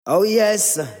Oh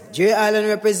yes, J Island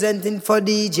representing for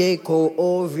DJ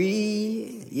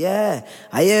Corey. Yeah,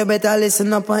 I hear better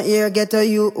listen up and hear get a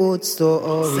youth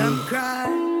story. Some cry,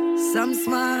 some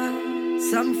smile,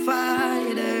 some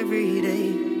fight every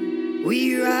day.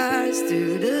 We rise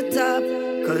to the top,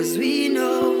 cause we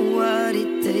know what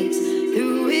it takes.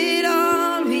 Through it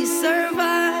all we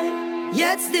survive,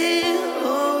 yet still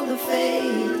hold the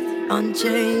faith.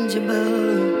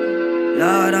 Unchangeable,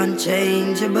 Lord,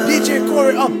 unchangeable. DJ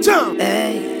Corey uptown.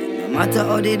 Hey, no matter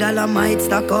how the dollar might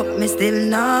stack up, me still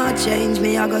not change.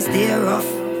 Me I go stay rough.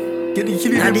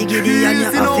 Now the giddy and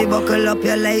your huffy, buckle up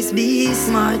your lace. Be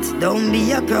smart, don't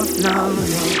be a gruff now.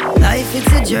 No. Life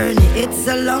it's a journey, it's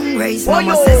a long race.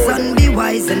 Mama says son be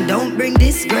wise and don't bring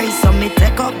disgrace. So me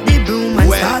take up the broom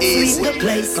and start sweep the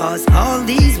place. Cause all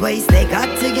these ways they got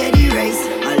to get erased.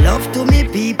 I love to me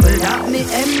people that me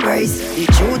embrace. The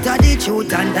truth are the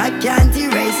truth and that can't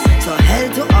erase. So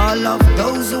hell to all of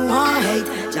those who want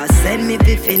hate. Just send me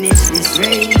to finish this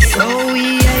race. So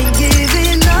we ain't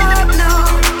giving up now.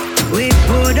 We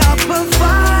put up a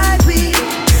fight, we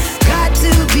got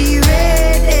to be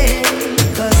ready.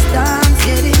 Cause time's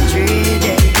getting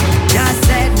dreary. Just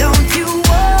said don't you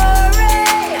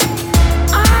worry,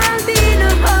 I'll be in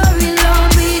a hurry,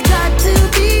 Lord. We got to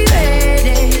be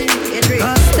ready.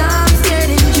 Cause time's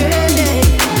getting dreary.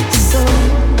 So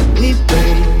we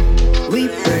pray, we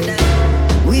pray,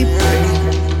 we pray,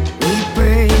 we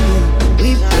pray,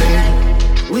 we pray,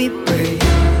 we pray.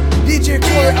 DJ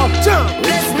Corey uptown.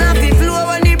 Let's not be flow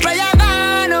when the prayer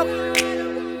gone up.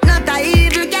 Not a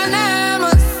evil can harm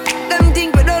us. Them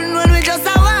think we don't when we just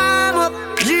a warm up.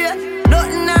 Yeah,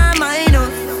 nothing a mind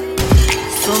us.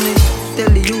 So me tell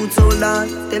the youth so long,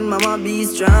 tell mama be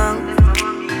strong.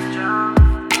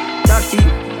 Taki,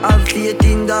 have faith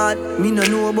in God. Me no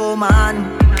know about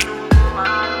man.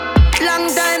 Long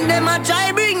time them a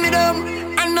try bring me down,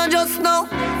 and not just now,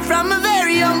 from a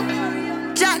very young.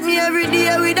 Chat me every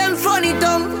day with them funny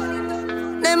tongue.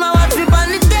 Them a watch me on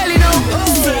the telly now.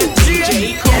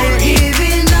 DJ Corey.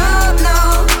 Giving up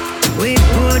now. We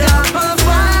put up a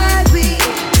fight. We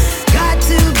got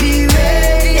to be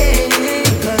ready.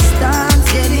 Cause time's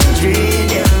getting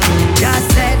dreary. Just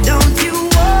said don't you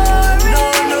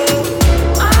worry. No.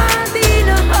 I'll be in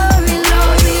a hurry,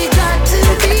 Lord. We got to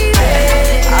be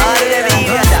ready.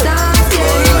 Cause time's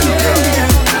getting dreary.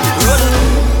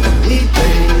 We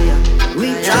pray. We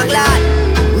chocolate.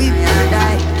 We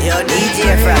die. Yo,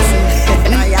 DJ Frost.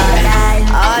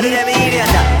 All of them idiots.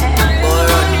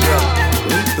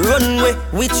 Runway,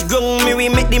 which gun me we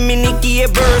make the mini key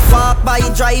burst. Walk by,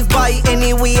 drive by,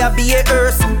 anyway I be a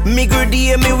earth. Me good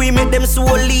day me we make them soul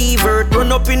leave earth.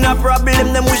 Run up in a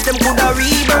problem, them wish them coulda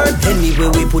rebirth. Anyway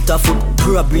we put a foot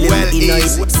problem in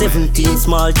it. 17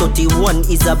 small, 31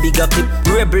 is a bigger clip.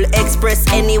 Rebel Express,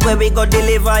 anywhere we go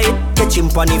deliver it. Catch him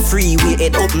on the freeway,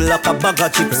 head open like a bag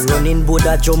of chips. Running board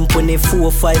a jump on a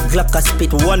 4-5 Glock a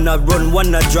spit. One a run,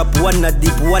 one a drop, one a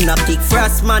dip, one a kick.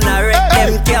 Frost man a wreck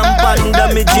them camp and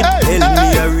damage it. Help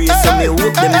me a race so me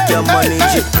hope them can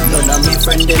manage it. None of me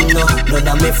friend them no, none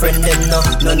of me friend them no,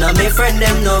 none of me friend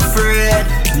them no afraid.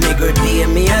 Me good day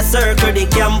me a circle the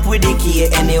camp with the key.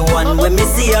 Anyone when me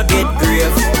see a get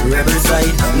grave. Rebel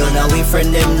side, none of we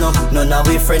friend them no, none of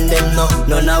we friend them no,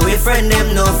 none of we friend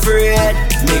them no afraid.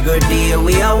 Me good day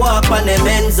we a walk on them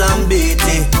ends and beat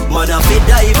it. Man a fi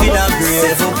dive in a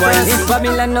grave. If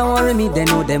Babylon no worry me, they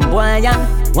know them boy ya.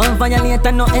 One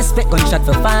violator no expect gunshot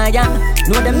for fire.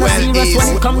 Know them no serious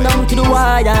when it come down to the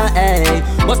wire. Hey,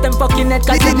 bust them fucking head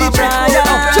 'cause them a prior.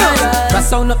 Press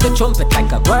sound up the trumpet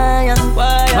like a choir.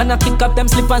 Man a kick up them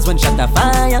slippers when shot a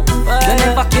fire. They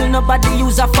never kill nobody,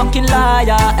 use a fucking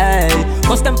liar. Hey,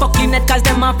 bust them fucking head 'cause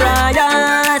them a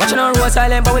prior. Watching on road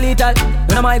silent but we lethal.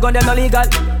 None of my gun them no legal.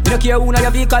 You don't care who na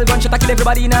your vehicle. Gunshot a kill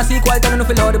everybody in a sequel. Tell you no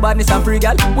feel all the badness and free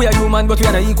gal. We are human but we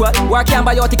are not equal. War can't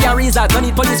buy out, it can't result. No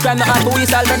need police crime, no hard for we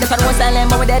solve. Then the one silent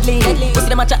but we deadly. Pussy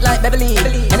them a chat like Beverly.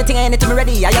 Anything me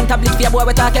ready. I young tablet for your boy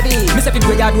we talk heavy. Me say fit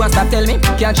where you do and stop tell me.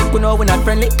 Can't chip no we not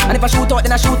friendly. And if I shoot out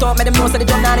then I shoot out. Make them know say the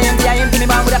drum not empty. I empty me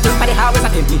man with a flip for the house I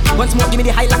tempt me. Once more give me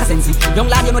the high like a sensi. Young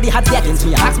lad you know the hats they against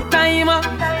me. Ask me time.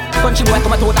 Country boy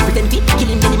come a toad and pretend fit. Kill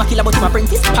him then him a kill about him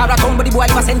apprentice. Para town but the boy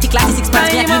live a centi. Classy 6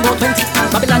 pounds me a clean about 20.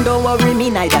 Babylon don't worry me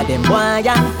neither them boy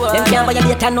ya. Them can't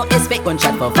violate and no expect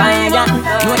gunshot for fire.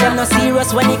 Know them no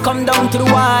serious when it come down to the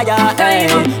wire. Hey,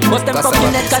 bust them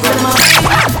fucking head 'cause them a.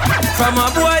 From a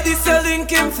boy this a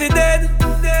link him fi dead.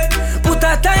 Put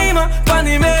a timer on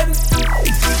him head.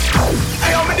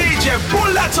 Hey, I'm a DJ,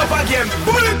 pull that up again.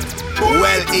 Pull it.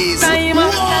 Well easy. Timer.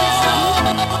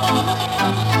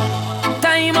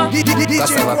 Timer. DJ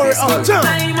Corey uptown.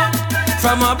 Timer.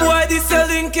 From a boy this a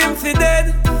link him fi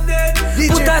dead.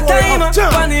 Put a timer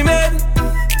on him head.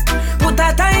 Put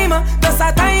a timer, just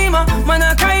a timer. Man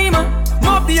a crimer,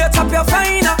 mob the top your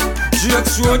finer.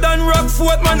 Jake's Road and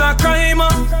Rockford, man a crimer.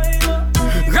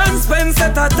 Grand Spence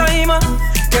set a timer.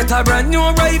 Get a brand new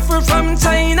rifle from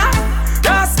China.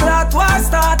 Rascal war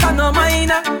start and no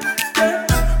minor.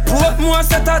 Portmore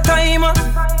set a timer.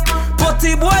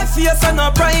 Putty boy face and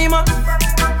a primer.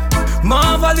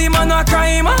 Marvelly man a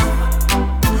crimer.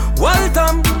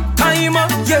 Waltham timer.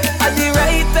 Yeah, at the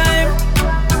right time.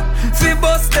 Fi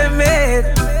bust them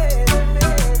head.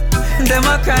 Them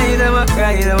a cry, them a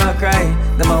cry, them a cry.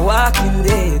 Them a walking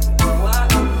dead.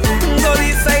 Go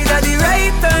this side at the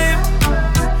right time.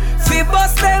 Fi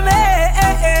bust them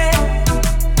head.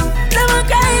 Them a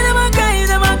cry, them a cry,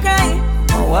 them a cry.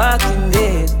 A walking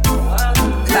dead.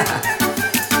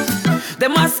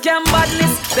 Them a scam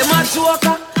badness, them a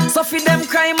joker. So fi them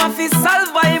crime a fi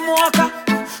solve by mocha.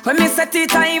 When me set the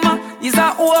timer, is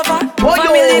a over.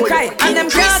 Family cry and them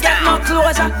can't get no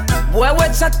closure. Boy we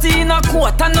chat in a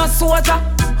coat and no soldier.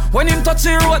 When him touch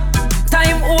the road,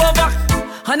 time over.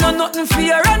 I know nothing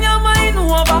fear on your mind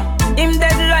over. Him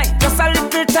deadline, just a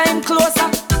little time closer.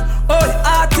 Oh,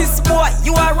 artist boy,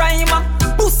 you a rhymer.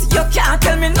 Pussy, you can't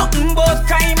tell me nothing about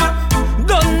crime.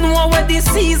 Don't know what the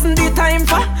season, the time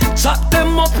for. Chop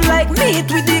them up like meat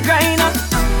with the grinder.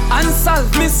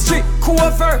 Unsolved mystery,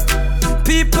 covert.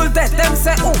 People that them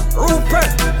say, oh,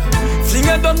 Rupert. Fling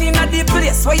you down in the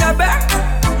place where you burn.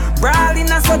 Brawling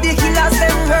and so the killers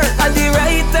them hurt. At the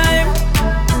right time,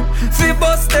 fi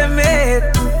bust them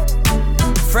head.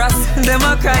 Frost, them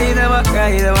a cry, them a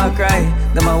cry, them a cry.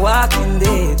 Them a walking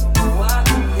dead.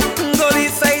 Go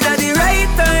this side at the right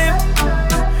time.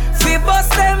 Fi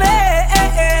bust them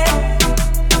head.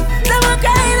 Them a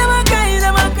cry, them a cry,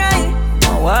 them a cry.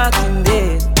 Them a walking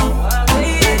dead.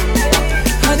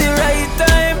 At the right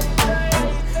time.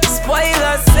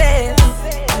 Spoiler said.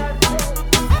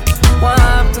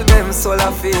 Warm to them, soul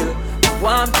I feel.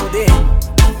 Warm to them.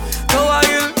 How are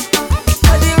you?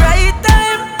 At the right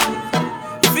time.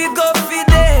 We go for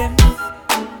them.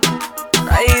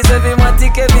 Rise every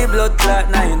matic, every blood clot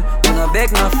 9. You no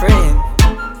beg no friend.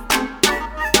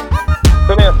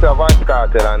 So me yourself Vybz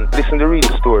Kartel and listen to the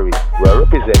real story where I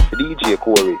represent the DJ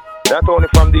Corey. Not only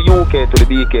from the UK to the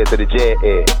BK to the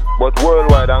JA, but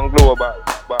worldwide and global.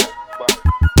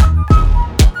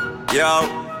 Yo.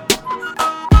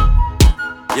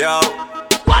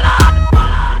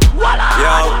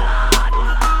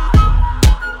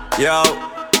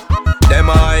 Them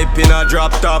a hype in a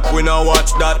drop top, we no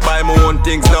watch that. Buy my own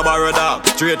things, no borrow that.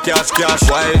 Straight cash.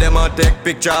 While them a take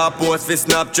picture, post for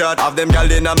Snapchat. Have them gal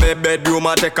in a me bedroom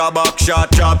a take a back shot.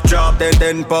 Chop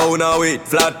 10 pound a week.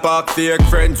 Flat pack, fake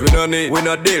friends, we no need. We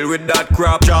no deal with that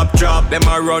crap. Chop. Them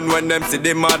a run when them see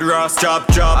the mad ras. Chop.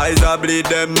 Eyes a bleed,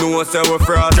 them know say we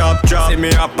frost. Chop. See me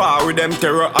a par with them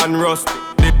terror and rust.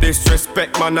 The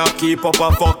disrespect man a keep up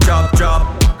a fuck. Chop.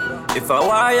 If I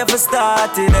were you for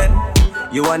starting it,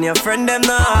 you and your friend them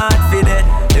not hard for that.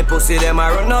 The pussy them a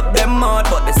run up them mouth,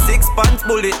 but the 6 pants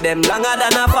bullet them longer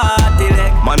than a party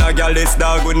leg. Man a gal this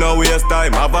dog with no waste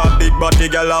time. Have a big body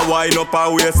gal a wind up her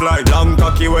waistline. Long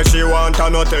cocky where she want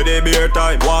and not teddy bear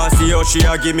time. Want see how she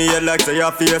a give me head like say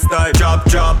a FaceTime. Chop.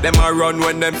 Them a run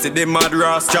when them see the mad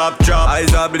ras. Chop.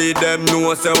 Eyes a bleed them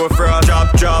know say we frost.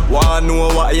 Chop. Want know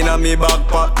what in a me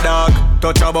backpack dog.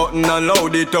 Touch a button and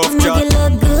loud it tough chat. Make it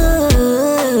look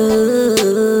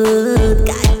good,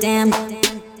 goddamn.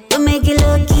 We make it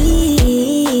look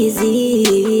easy,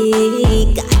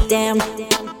 goddamn.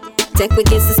 Take we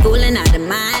kids to school and out the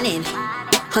morning.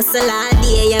 Hustle all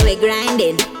day, yeah we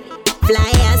grinding.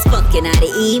 Fly as fucking out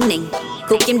the evening.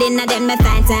 Cook him dinner, then me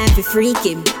find time for freak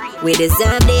him. We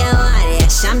deserve the award, yeah,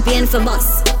 champion for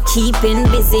boss. Keeping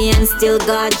busy and still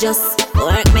gorgeous.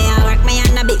 Work me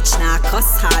and a bitch now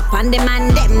cuss hard. Pon them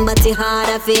and them, but it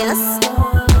harder for us.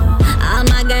 All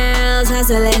my girls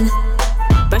hustling.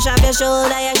 Brush off your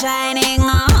shoulder, you're shining.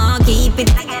 Oh, keep it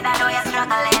together, though you're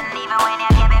struggling. Even when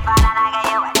you're here before that, I get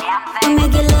you a damn thing. We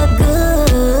make it look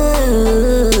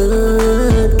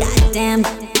good, goddamn.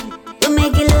 We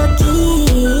make it look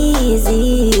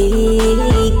easy,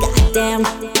 goddamn.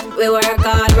 We work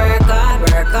hard.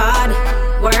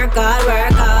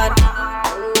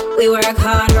 We work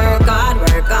hard.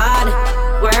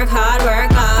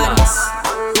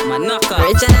 Man, knock up.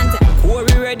 Rich and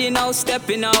Corey ready now,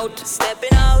 stepping out.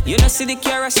 You know see the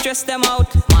Cara stress them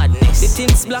out. Madness. The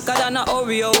things blacker than a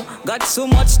Oreo. Got so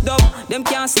much dough, them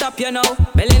can't stop you now.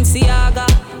 Balenciaga,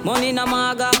 money in a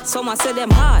maga. Some a say them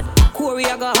hard. Corey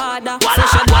I go harder.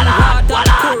 Fresher than water.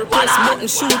 Corey press button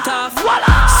shoot off.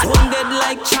 Swung dead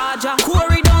like charger.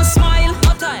 Corey don't smile.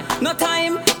 No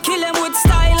time. Kill him with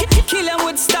style. kill him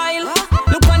with style.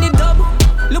 Look on the dub,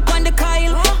 look on the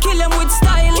Kyle. Kill him with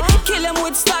style, kill him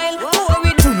with style. What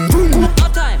we do? No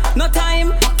time, no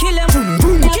time. Kill him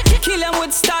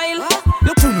with style.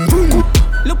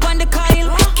 Look on the Kyle.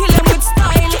 Kill him with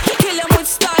style, kill him with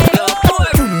style.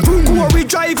 Where we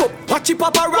drive up, watch it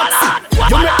paparazzi.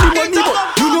 You make the money, but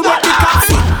you know make the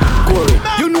taxi.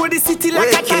 You know the city like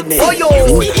a taxi. Oh yo,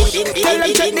 tell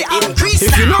them check the app.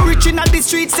 If you not reaching at the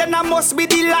streets, then I must be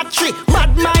the lottery.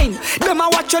 Bad mind, them a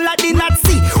watch you like the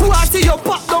Nazi. Who I see you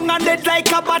pop down and dead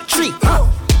like a battery.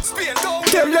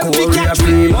 Tell them to catch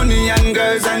me. Money and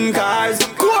girls and cars.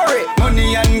 Corey.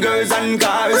 Money and girls and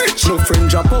cars. Rich. No friend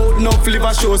drop out, no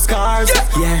flavor show scars.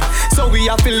 Yeah, so we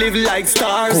have to live like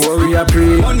stars. Corey a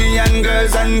pre. Money and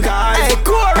girls and cars. Hey,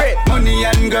 Corey. Money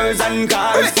and girls and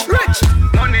cars. Rich.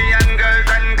 Money and girls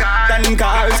and cars. And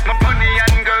cars. Money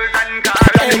and girls and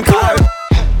cars. And cars.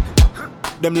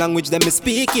 Them language them is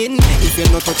speaking. If you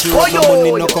not touch you, no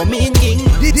money no coming in.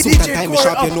 Sometimes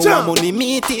shop you know money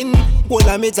meeting. Hold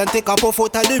a meds and take a puff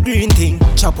out of the green thing.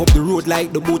 Chop up the road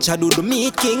like the butcher do the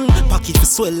meat king. Pack it for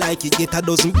swell like it get a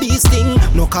dozen beasting.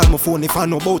 No call my phone if I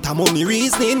know about a money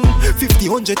reasoning. 50,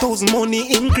 100,000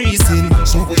 money increasing.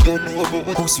 So we don't know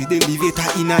about house with the elevator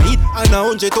in a hit. And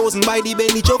 100,000 by the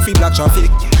belly truck for black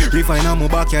traffic. Refine on my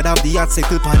backyard have the yacht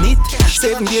settle pan it.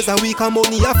 7 days a week and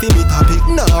money a fi me topic.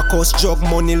 Nah cost drug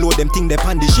money load them thing they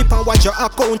pan the ship. And watch your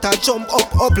account a jump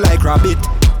up like rabbit.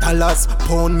 Dollars,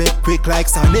 pound make quick like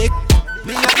Sonic.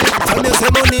 Me a tell me say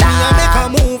money, me a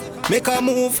make a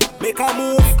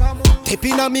move.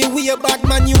 Tapping on me way bad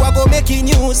man, you a go making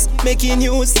news.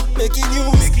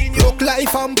 Broke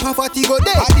life and poverty go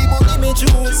dead. The money me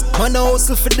choose. Man a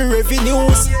hustle for the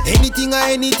revenues.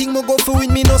 Anything me go for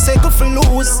win, me no second for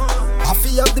lose. I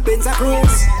feel have the Benz a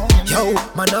cruise. Yo,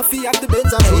 man I feel have the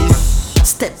Benz a cruise.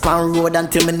 Step on road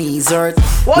until my knees hurt.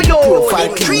 With the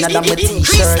profile cleaner than my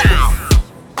t-shirt.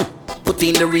 Put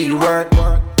in the real work.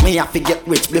 Me have to get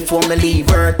rich before me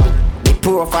leave Earth. Me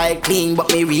profile clean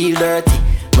but me real dirty.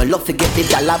 Me love to get the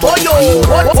dollar but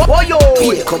me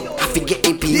wake up, I forget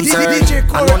the peas earth.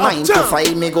 And no 9 to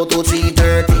 5 me go to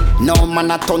 3:30. No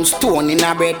man a ton stone in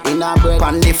a bread.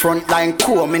 Pan the front line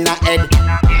comb in a head.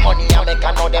 Money I make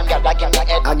I know them girl like in my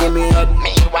head. I give me head.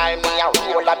 Meanwhile me a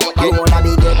roll a big head.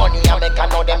 Money I make I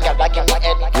know them girl like in my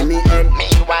head. Give me head.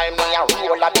 Meanwhile me a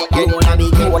roll a big head.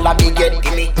 Roll a big head.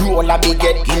 Give me roll a big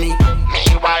head. Give me.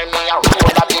 Meanwhile me a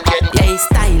roll a big head. Yeah,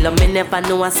 style me never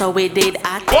know us how we did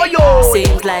act.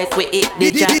 Seems like we hit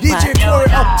the jackpot.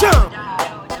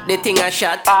 The thing a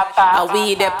shot.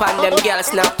 We dey on them girls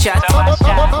Snapchat.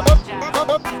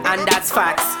 And that's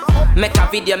facts. Make a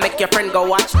video, make your friend go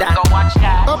watch that.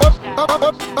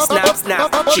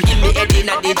 Snap. She give me head in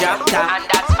a the drop top. And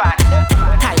that's facts.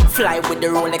 Time fly with the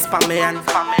Rolex for me hand.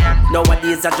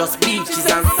 Nowadays I just beaches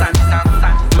and sand.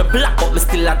 Me black but me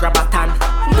still a grab a tan.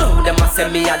 No, them a say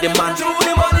me a the man. True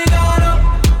the money gone up.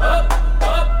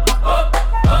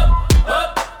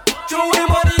 True the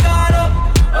money gone up.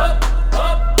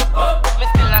 Me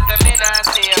still a say me not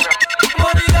zero.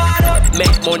 Money gone up.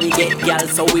 Make money get y'all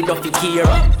so we no fi care up.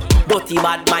 But the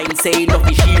bad mind say no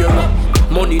fi share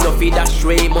up. Money no fi dash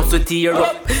way must tear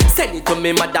up. Send it to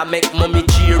me mother make mommy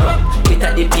cheer up. It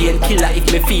a the pain killer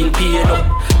if me feel pain up.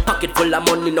 Pocket full of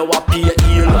money now I pay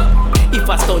heal up. If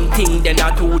I stun thing then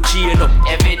I do chain up.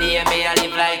 Every day me I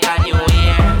live like a new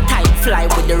year. Time fly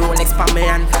with the Rolex for me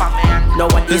and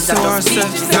nowadays I just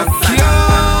beaches and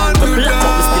sand. But black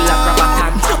up me still a grab a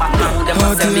tan. Now them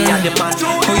a say me a the man.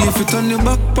 Oh, if you turn your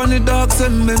back on the dogs,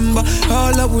 remember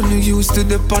all I wanna use to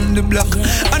dip on the block.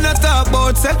 And I talk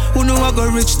about say, who know I go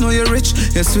rich, know you rich.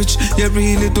 You switch, you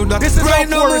really do that. Right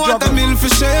now I want a meal for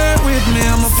share with me.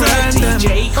 I'm a friend them.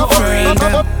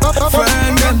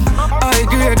 I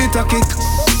grade it a kick.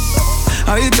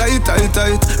 I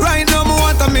tight. Right now I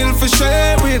want a meal for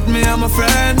share with me. I'm a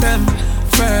friend them.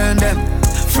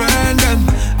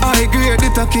 I grade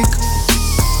it a kick.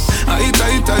 I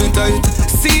tight.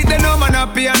 See the no man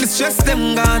happy and the stress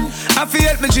them gone. I feel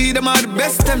help me treat them all the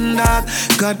best them dog.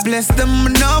 God bless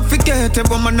them, not forget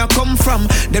where man I come from.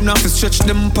 Them not to stretch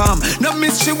them palm. No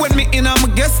mystery when me in I'm a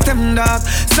guest them dog.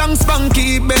 Song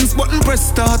spunky, Benz button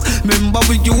press start. Remember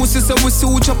we used to say we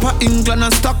suit up at England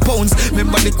and stock pounds.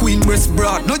 Remember the Queen breast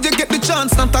broad. Now you get the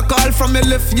chance not to call from your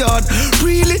left yard.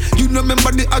 Really? You know remember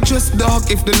the address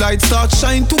dog. If the lights start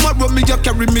shine tomorrow me you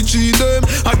carry me G them.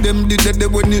 And them did they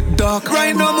when it dark.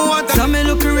 Right now me want to me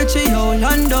look rich in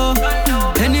Orlando.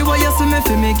 Anyway you see me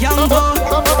fi me gang go.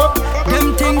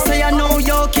 Them things say I know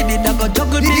yo kiddie that go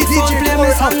juggle big phone play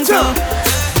me songs.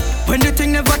 When the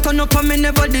thing never turn up and me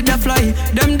never did a fly.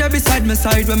 Them there beside my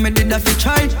side when me did a fi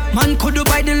try. Man could do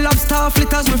buy the lobster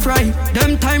flitters we fry.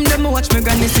 Them time them watch me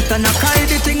granny sit and a cry.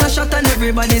 The thing a shot and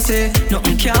everybody say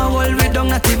nothing can hold we down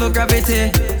not even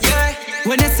gravity. Yeah.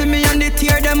 When they see me and they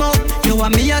tear them up, you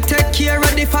want me to take care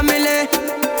of the family.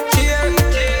 Cheer.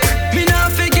 Me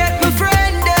not forget my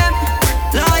friend them.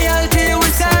 Loyalty we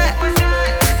say.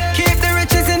 Keep the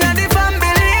riches in the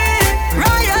family.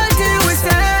 Royalty we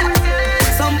say.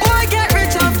 Some boy get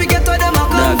rich and forget where them a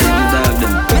come from.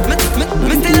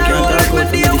 Me still a roll like me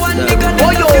day one nigga.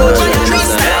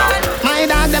 My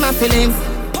dog them a feelings.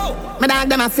 My dog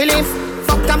them a feelings.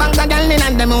 Fuck a bang of girl in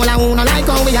and them all a who no like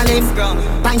how we a live.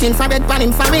 Pint infrared, pan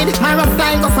infrared. My rough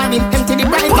flying go for me. Empty the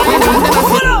bright fire and them a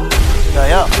feelings.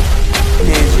 Yeah,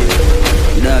 DJ.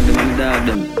 Dog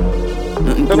them.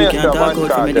 Come here, Sir Man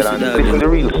Carter, and listen to the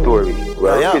real story. We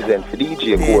represent for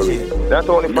DJ Corey. Not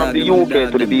only from the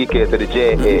UK to the BK to the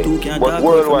JA, but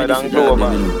worldwide and global. My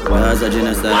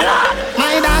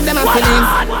dog them a feelings.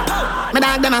 My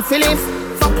dog them a feelings.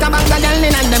 Fuck a bang of girl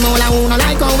in and them all a who no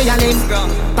like how we a live.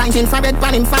 Pint infrared,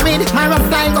 pan infrared. My rough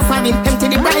flying go for me. Empty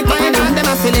the bright fire and them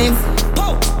a feelings.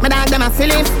 My dog them a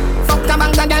feelings. Fuck a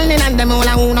bang of girl in and them all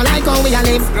a who no like how we a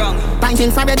live. Pint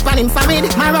infrared, pan infrared.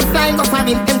 My rough flying go for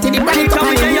me. Empty the bright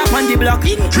fire. We up on the block.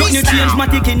 Look new change,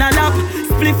 matic in a lap.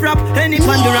 Spliff rap, any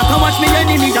pandora can watch me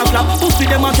enemy that flap. Pussy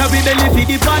them a carry belly for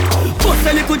the pot. Post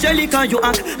a little jelly can you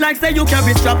act like say you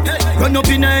carry strap. Run up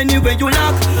in any way you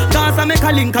lock. Dance a make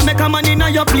a link, a make a man in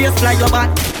your place fly your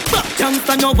back.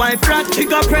 Youngster no wife rat. He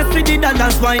got press with the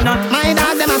dance, why not? My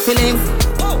dog them a feelings.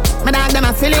 My dog them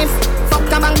a feelings. Fuck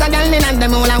a bang of girl in and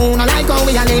them all a who no like how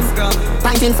we a live.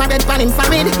 Pint infrared, pan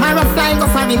infrared. My rough flying go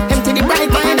for me. Empty the bright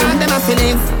fire and them a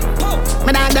feelings. My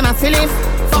dog them a feelings.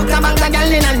 Fuck a bang of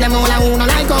girl in and them all a who no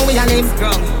like how we a live.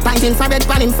 Pint infrared,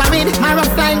 pan infrared. My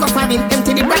rough flying go for me.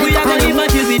 Empty the bright fire. We a gonna live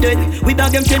until we dead. We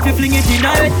dog them change, we fling it in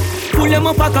a head. Pull them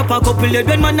up, pack up, couple it.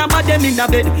 When man a bad them in a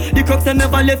bed. The crooks them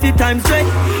never left the time straight.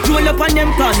 Roll up on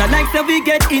them corner like say we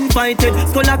get invited.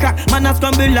 Skull a crack, man a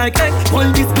scramble like egg.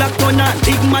 Hold this black corner,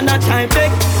 big man a time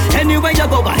big. Anywhere you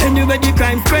go, anywhere the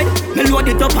crime spread. Me load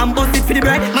it up and bust it for the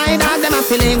bread. My dog them a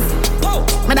feelings.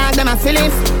 My dog them a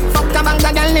feelings. Fuck a bang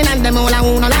of girl in and them all a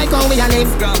who no like how we a live.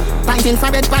 Pint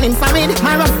infrared, pan infrared.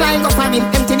 My rough flying go for me.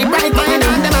 Empty the bright fire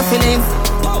and them a feelings.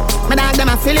 My dog them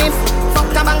a feelings.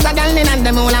 Fuck a bang of girl in and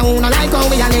them all a who no like how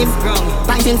we a live.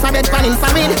 Pint infrared, pan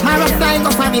infrared. My rough flying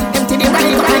go for me. Empty the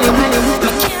bright fire. Me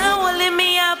can't hold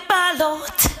me a ball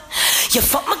out. You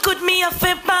fuck me good, me a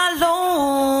fi ball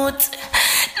out.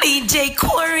 DJ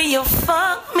Corey, you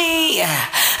fuck me.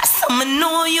 So me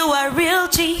know you a real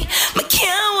G. Me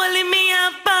can't hold me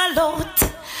a ball out.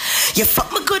 You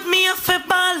fuck me good, me a fi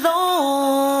ball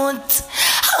out.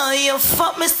 Oh, you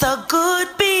fuck me so good,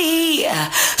 B.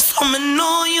 So me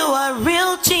know you a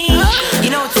real G. You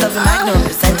know it's Southern Magnum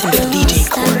representing for DJ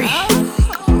Corey.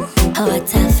 Oh,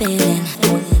 what a feeling.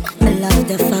 I love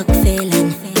the fuck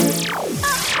feeling.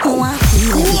 Oh, I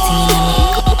feel everything in me.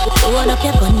 Hold up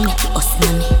your gun, make it us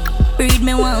in me. Breed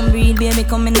me one, breed, baby,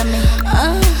 come in me.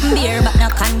 Beer, but no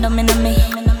condom in me.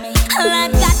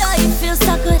 Like God, oh, it feels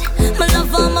so good. My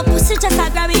love on my pussy, just I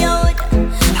grab it out.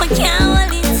 I can't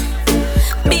hold it.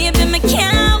 Baby, me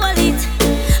can't hold it.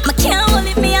 Me can't hold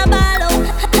it, me a ball out.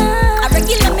 I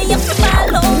regular me up to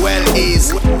ball out. Well,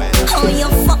 easy. Oh, you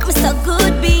fuck me so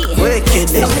good, B. Wicked.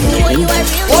 So me know you are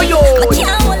real. Oh, yo. Me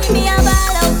can't hold it, me a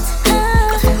ball out.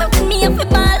 You fuck me up to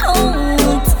ball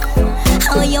out.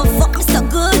 Oh, you fuck me so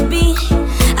good, B.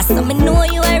 I saw me know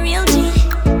you a real G.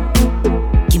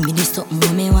 Give me this something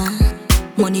when me want.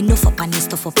 Money enough up and this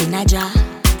stuff up in a jar.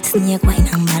 Snake wine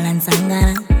and balance and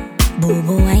gana.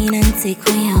 Bobo wine and take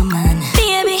away your man.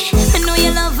 Baby, I know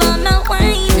you love all my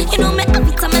wine. You know me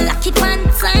every time I lock it one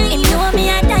time. You know me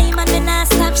a diamond and I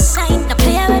stop shine. Now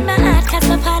play with my heart cause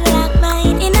my padlock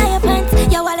mine. In your pants,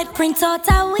 your wallet print out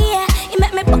a way. You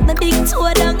make me put my big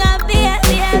toe down a bit,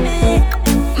 baby.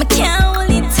 Me can't hold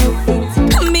it.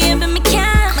 Baby, me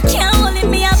can't hold it,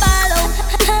 me a ball out.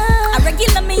 I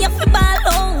regular me up for ball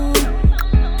out.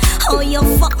 Oh, you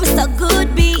fuck me so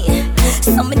good, B.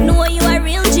 So me know you a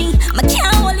real G. Me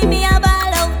can't hold it, me a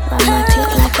ball out.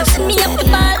 Me up for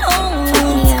ball out.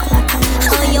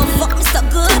 Oh, you fuck me so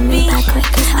good, B.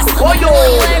 So me know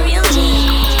you a real G.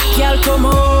 Girl, come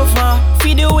over.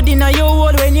 Feed the wood in your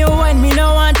wood when you want me.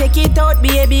 No one take it out,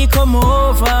 baby, come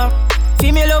over.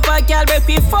 Female over, girl, break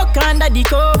we fuck under the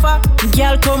cover.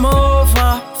 Girl, come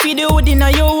over. Feed the wood in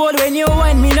your wood when you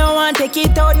want me. No one take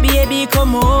it out, baby,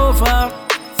 come over.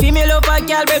 Female over,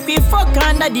 girl, break we fuck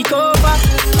under the cover.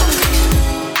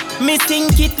 Me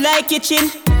think it like kitchen.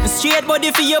 Straight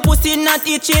body for your pussy not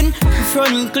itching.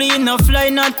 front clean, no fly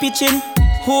not pitching.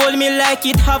 Hold me like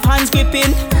it have hands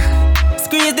gripping.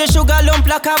 Squeeze the sugar lump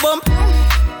like a bump.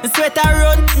 Sweat a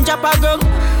run, drop a gun.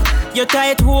 You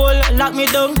tight hole, lock me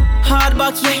down. Hard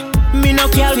back, yeah, me no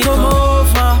care come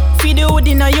over. Feed the wood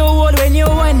inna your hole when you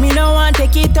want. Me no want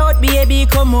take it out, baby,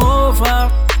 come over.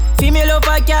 Female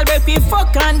over, girl, break we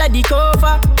fuck under the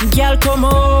cover. Girl, come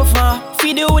over.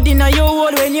 Feed the wood inna your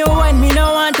hole when you want. Me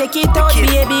no want take it out,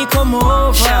 baby, come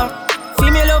over.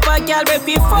 Female over, girl, break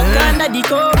we fuck under the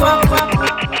cover.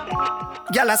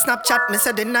 Girl, a Snapchat, me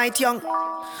say the night young.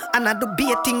 And I do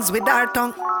beat things with her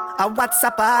tongue. A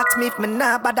WhatsApp ask me if me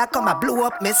nah, but I come a blow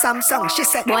up me Samsung. She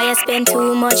said, boy, I spend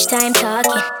too much time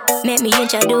talking. Make me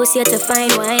introduce you to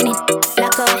fine whining.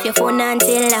 Lock off your phone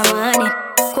until the morning.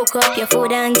 Cook up your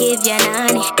food and give you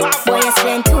nanny. Boy, I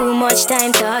spend too much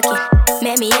time talking.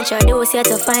 Make me introduce you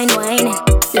to fine whining.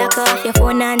 Lock off your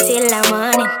phone until the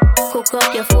morning. Cook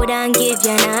up your food and give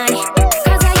you nanny.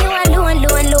 Cause are you alone.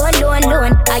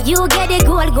 Are you get the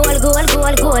goal. Cause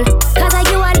are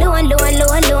you alone.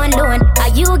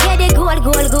 Are you get the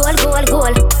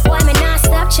goal. Boy, me nah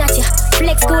stop chat ya.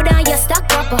 Flex good on your stock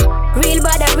proper. Real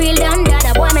brother, real dan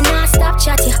dada. Boy, me nah stop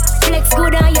chat ya. Flex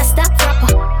good on your stock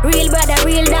proper. Real brother,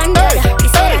 real dan dada. You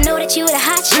said I know that you the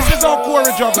hot shot. This is our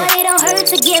Corey job. But it don't hurt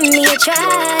to give me a try.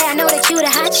 I know that you the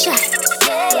hot shot.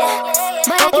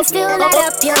 But I can still light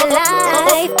up your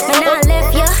life. And I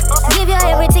left you, give you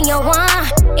everything you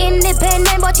want.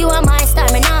 Independent, but you are my star.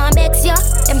 Me nah vex you.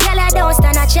 Them gyal I don't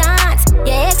stand a chance.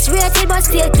 Yeah, X-rated, but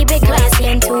still keep it classy.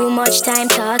 Spend too much time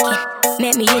talking.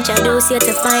 Make me introduce you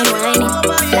to fine whining.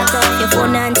 Lock off your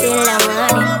phone until the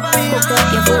morning. Cook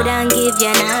up your food and give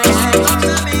you nanny.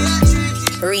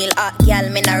 Real hot gal,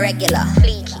 me na regular.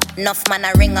 Enough man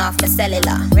a ring off my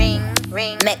cellular. Ring.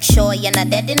 Make sure you're not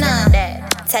dead enough.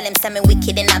 Tell him send me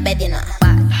wicked in a bed enough.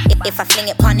 If I fling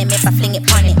it pon him, if I fling it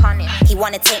pon him. He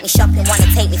wanna take me shopping, wanna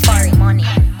take me foreign.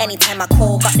 Anytime I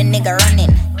call, got the nigga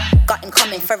running. Got him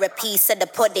coming for a piece of the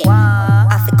pudding.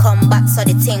 I fi come back so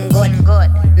the thing good.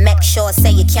 Make sure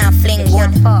say you can't fling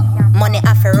wood. Money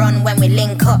I fi run when we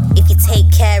link up. If you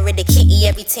take care of the kitty,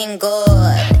 everything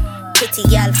good. Pretty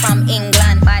girl from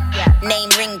England. Name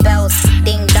ring bells,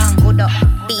 ding dong.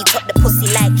 Beat up the pussy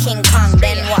like King Kong.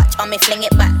 Then watch, on me fling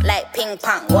it back like ping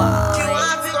pong. Wow. I'm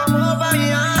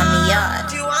a yard.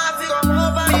 Come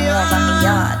over me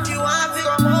yard.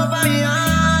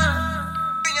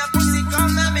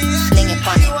 Fling it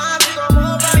on.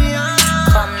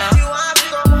 Come now.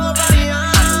 I'm a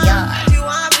yard.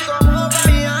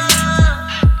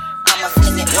 I'ma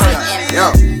fling it on him. Yo.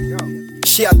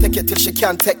 She a take it till she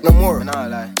can't take no more.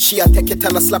 She a take it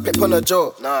and I slap it on her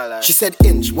jaw. She said,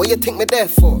 Inch, what you think me there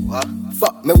for? What?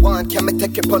 Fuck me one, can me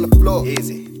take it on the floor?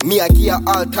 Easy. Me I give her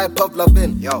all type of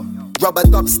loving. Yo. Rubber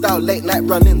dub style late night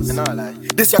run-ins.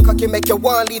 This your cocky make you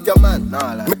want leave your man.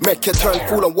 Make you turn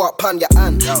cool and walk pon your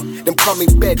hand. Them call me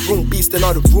bedroom beast in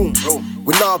all the room.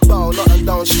 We not bow, nothing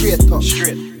down straight up.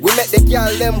 We make the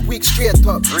girl them weak straight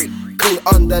up. Clean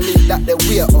underneath that they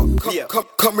wear up.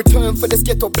 Come return for this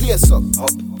ghetto place up.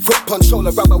 Foot punch shoulder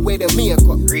rubber way they make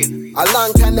up. A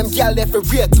long time them gal there for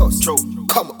rate us.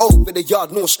 Come over the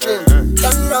yard, no stranger.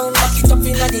 Turn round, back it up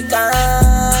inna the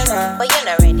corner. But you're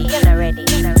not ready.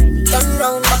 Turn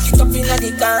round, back it up inna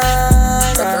the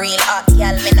corner. Real hot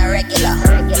gal, me not regular.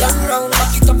 Turn round,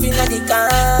 back it up inna the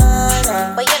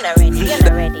corner. But you're not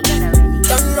ready.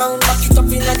 Turn round, back it up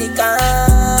inna the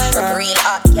corner. Real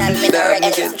hot gal, me not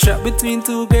regular. Get trapped between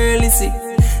two girls, see.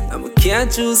 And we can't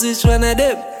choose which one of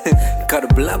them. Cause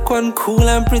the black one cool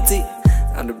and pretty,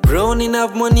 and the brown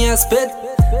enough money I spent.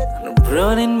 And the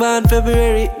brown in born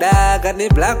February, dog, and the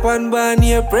black one born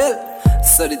April.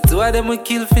 So the two of them will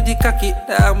kill for the cocky,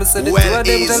 dog. So the two of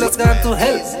them tell us gone to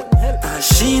hell. And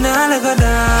she not let go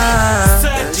down,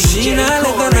 and she not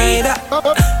let go neither.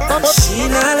 And she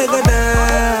not let go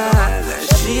down, and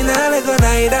she not let go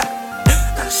neither.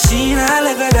 And she not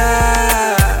let go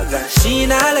down, and she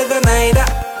not let go neither.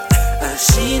 And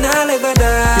she not let go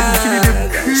down,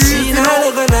 and she not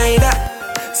let go neither.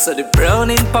 So the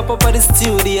browning pop up at the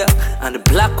studio, and the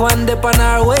black one dip on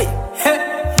our way. Hey.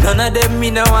 None of them me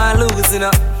no want lose, you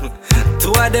know.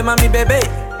 Two of them are me baby.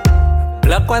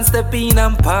 Black one step in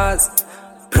and pass.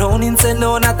 Browning say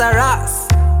no, not a ras.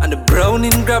 And the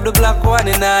browning grab the black one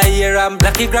in her ear, and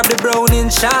Blackie grab the browning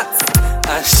shots.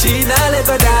 And she not let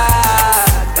go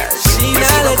down. She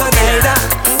not let go down.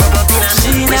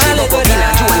 She not let go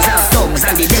down. Thugs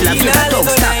and the Della Vita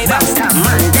thugs, stop,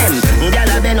 man them.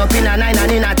 Gyal been up in a 9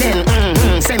 and in a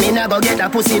 10. Say me never get a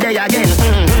pussy day again.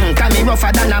 Can me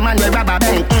rougher than a man with rubber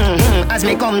band. As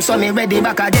me come, so me ready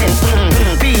back again.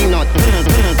 Peanut,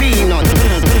 peanut,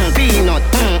 peanut.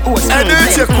 And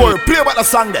it's your Corey, play about the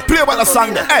song there. Play about the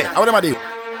song there. Hey, how do?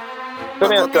 So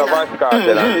me and Vybz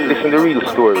Kartel and listen to the real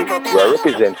story where I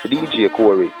represent for DJ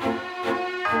Corey.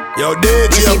 Yo,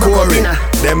 DJ Corey,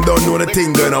 them don't know the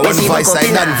thing going on. One vice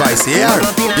side, that vice, yeah.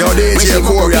 Yo, DJ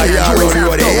Corey, I hear around the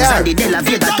road, yeah. And the Della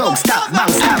Vega talk, stop, bang,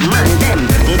 stop, man, them.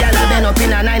 Gyal been up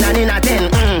in a 9 and in a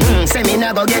 10. Say me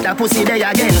nah go get a pussy day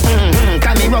again.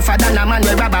 Can me rougher than a man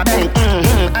with rubber band.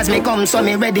 As me come, so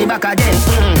me ready back again.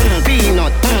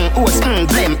 Peanut, oats,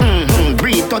 blem.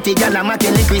 Breed 30 gyal a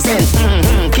making liquid scent.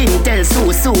 King tell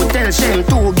Sue tell Shem.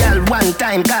 2 gyal one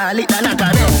time, call it a knock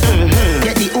a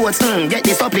Get the oats, get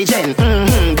the supplement.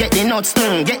 Get the nuts,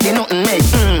 get the nothing made.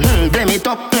 Blame it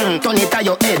up, turn it to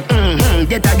your head.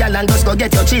 Get a gal and just go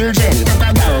get your children.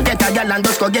 Get a gal and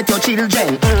just go get your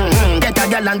children. Get a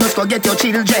gal and just go get your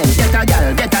children.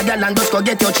 Get a gal and just go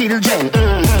get your children.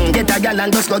 Get a gal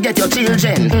and just go get your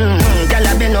children. Gal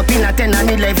a been up in a 10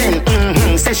 and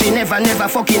 11. Say she never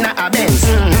fucking a Benz.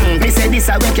 Me say this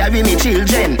a way carry me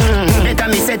children. Better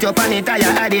me set your pan tire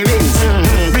at the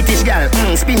rims. British gal,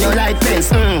 spin your light fence.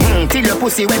 Till your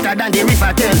pussy wetter than the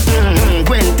river tell.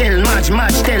 Gwen tell March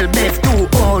tell Beth. 2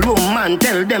 old woman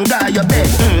tell them guy your bed.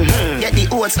 Get the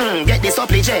oats, get the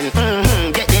supplement.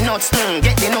 Get the nuts,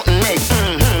 get the nothing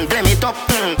made. Blame it up,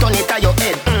 turn it to your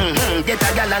head. Get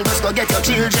a gal and just go get your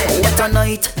children. What a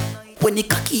night when the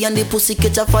cocky and the pussy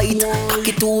catch a fight.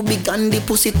 Cocky too big and the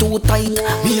pussy too tight.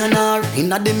 Me and her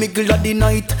inna the middle of the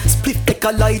night. Split take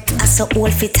a light. I so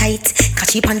all fit tight.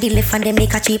 Catch it on the left and then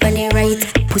make a cheap on the right.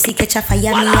 Pussy catch a fire,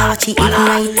 me a watch it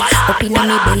ignite. Up inna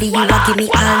me belly, you a give me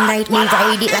all night. Me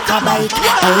ride it like a bike.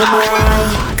 Oh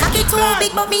boy. Cocky too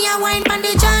big, but me a wine pon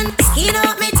the John. Skin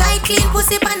up me tight, clean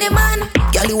pussy pon the man.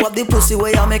 Girl, you have the pussy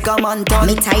where you make a man turn.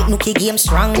 Me tight, nookie game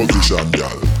strong. Position,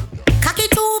 girl. Cocky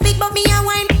too big, but me a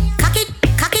wine.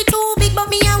 Cocky too big, but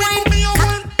me a wine.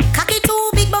 Cocky too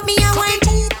big, but me a wine.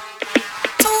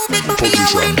 Too big, but me a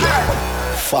wine.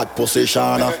 Fat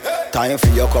position, time for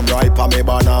you come right pa me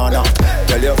banana.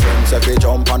 Tell your friends if you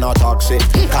jump on a taxi.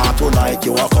 Can't tonight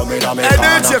you are coming on me corner.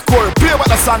 Hey, DJ Corey, play about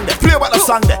the song there. Play about the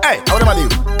song there. Hey, how do?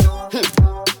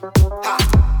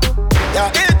 Yeah,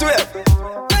 into it.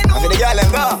 I feel the girl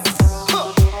and go.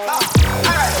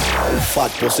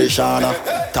 Fat position,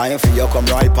 time for you come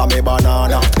right pa me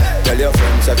banana. Tell your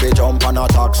friends if you jump on a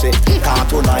taxi. Can't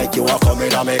tonight you are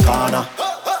coming on me corner.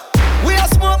 We a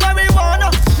smoke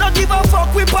marijuana. Not give a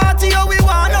fuck, we party how we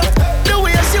wanna. The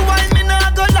way she whine me nah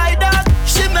go like that.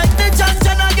 She make the chance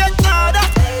and I get harder.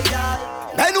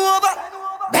 Bend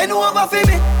over for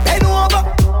me. Bend over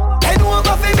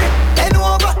for me. Bend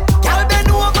over, girl, bend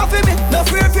over for me. No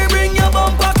fear if you bring your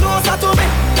bumper closer to me.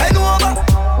 Bend over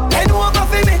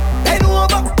for me. Bend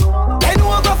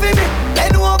over for me.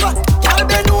 Bend over, girl,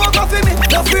 bend over for me.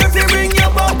 No fear if you bring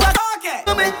your bumper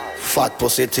to me. Fat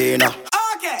pussy Tina.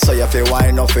 So you feel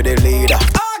wine up for the leader.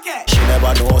 She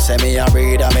never know, say me a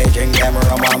breeder. Me drink them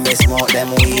rum and me smoke them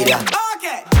weed.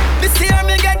 Me see her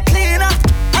me get cleaner.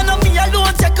 I know me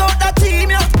alone check out that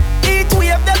team, yeah. Eat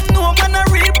wave them know man a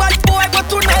real bad boy. But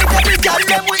tonight every girl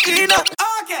them we in.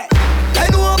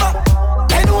 Bend over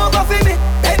for me.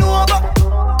 Bend over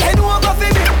for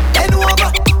me. Bend over,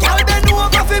 girl bend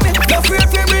over for me. No fear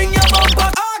if you bring your bumper.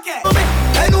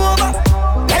 Bend over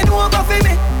for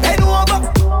me. Bend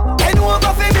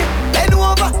over for me. Bend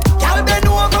over, girl bend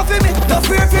over for me. No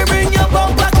fear if you bring your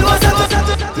bumper closer.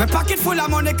 My pocket full of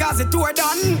money cause the tour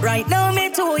done. Right now me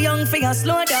too young for you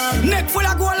slow down. Neck full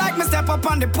of gold like me step up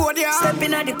on the podium.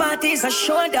 Stepping at the parties a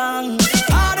showdown.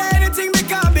 Hard anything me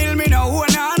can build me no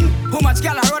own on. How much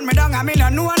gal a run me down and me no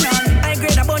know none. I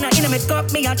grade a bun in me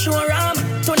cup me a chew ram.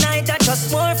 Tonight I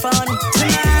just more fun.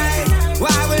 Tonight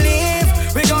while we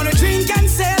live we gonna drink and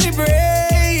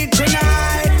celebrate.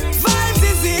 Tonight vibes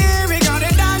is here. We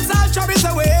gonna dance all troubles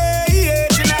away.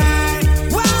 Tonight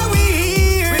while we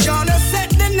here we gonna set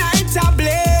the night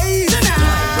ablaze.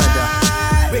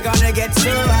 Tonight we gonna get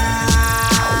so high.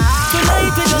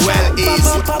 Tonight we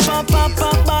just pop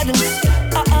bottles.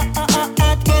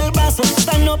 At well basso.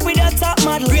 Stand up with a top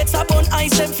model. Rates up on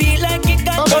ice and feel like it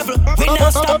got bubble. We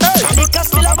not stop. The car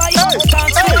still a buy up.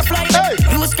 Can't still a fly.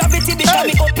 Use gravity because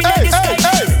me up in the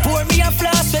sky. Pour me a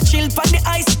flask to chill on the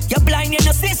ice. You're blind, you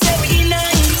know see so we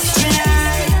nice.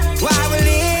 Tonight while we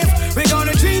live we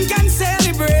gonna drink and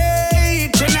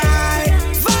celebrate. Tonight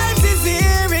vibes is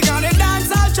here. We gonna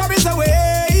dance all troubles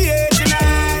away.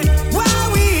 Tonight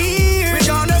while we here we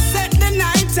gonna set the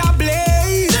night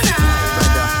ablaze.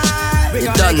 Tonight we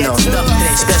gonna get so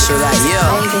special right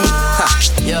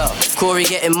here. Yo, Corey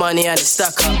getting money and it's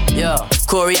stuck up. Yo,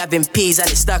 Corey having peas and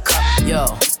it's stuck up. Yo,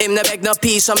 him no beg no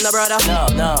peas from the brother.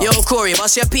 No. Yo, Corey,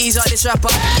 bust your peas out this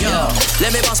rapper. Yo,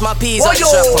 let me bust my peas out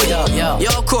this rapper.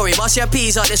 Yo, Corey, bust your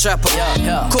peas out this rapper.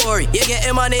 Corey, you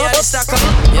getting money and it's stuck up.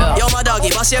 Yo, my doggy,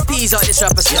 bust your peas out this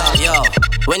rapper. Yo,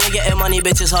 when you getting money,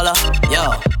 bitches holla.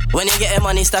 Yo, when you getting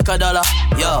money, stack a dollar.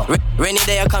 Yo, rainy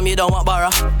day I come, you don't want borrow.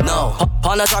 No,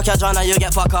 on the truck you're tryna, you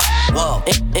get fuck up. Whoa,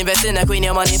 invest in the queen,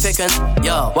 your money picking.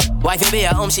 Yo, wife be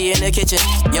at home, she in the kitchen.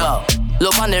 Yo,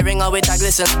 look on the ringer with a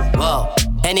glisten. Whoa,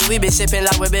 any we be sipping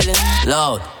like we're bidding.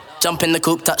 Loud, jump in the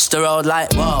coupe, touch the road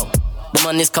like whoa. The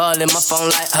money's calling my phone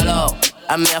like hello.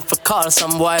 I may have to call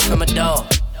some boy from a door.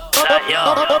 Like,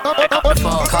 yo, pick up the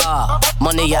phone call.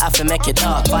 Money you have to make it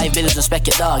dog. 5 bills to spec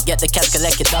it dog. Get the cash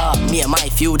collect it dog. Me and my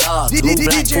few dogs. Blue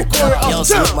black book. Yo,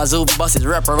 smoke my zoo bus is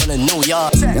rapper running New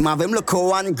York. Them have him look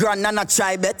 $1 grand and a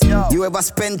try bet. You ever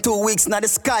spend 2 weeks in the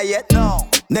sky yet? No.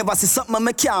 Never see something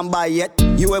me can't buy yet.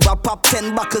 You ever pop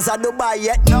 10 buckles at Dubai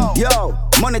yet? No. Yo,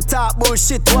 money talk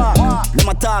bullshit walk. Them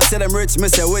a talk say them rich, me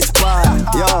say which part?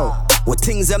 Yo. What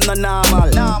things them not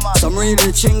normal. Some real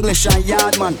rich English and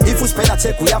yard man. If we spend a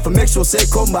check, we have to make sure say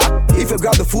come back. If you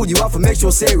grab the food, you have to make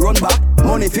sure say run back.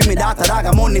 Money for me daughter, I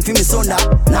got money for me son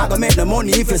that. Now I go make the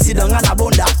money if you sit down and a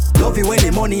bun that. Love you when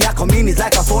the money I come in, it's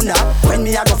like a phone that. When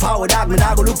me I go forward, dog, me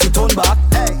I go look to turn back.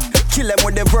 Hey. Kill them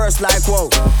with the verse like whoa.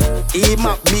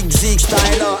 E-Mac, Big Zeke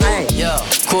style, hey. Yo,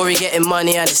 Corey getting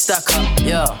money and it's stuck up.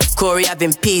 Yo, Corey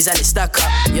having peas and it's stuck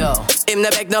up. Yo, him no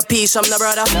beg no peas from the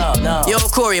brother. No. Yo,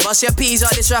 Corey, bust your peas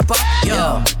out this rapper.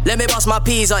 Yo, let me bust my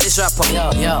peas out this rapper.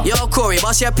 Yo, Corey,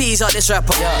 bust your peas out this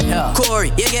rapper. Corey,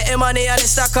 you getting money and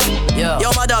it's stuck up.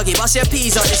 Yo, my doggy, bust your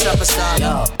peas out this rapper star.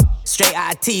 Yo. Straight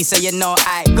out of T, so you know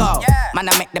I go. Man,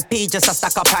 I make the P just a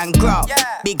stack up and grow.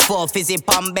 Big 4 fizzy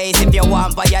pump bass, if you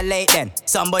want violate then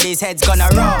somebody's head's gonna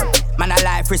roll. Man, I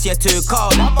like Chris, you're too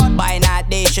cold. By now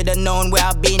they should've known where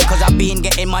I've been, cause I've been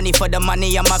getting money for the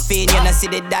money I'm a fiend. You know see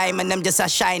the diamond, them just a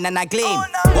shine and a gleam.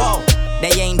 Whoa,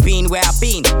 they ain't been where I've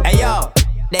been. Hey yo,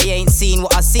 they ain't seen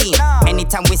what I seen.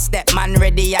 Anytime we step, man,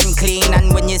 ready and clean.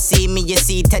 And when you see me, you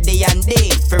see Teddy and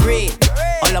Dean. For real,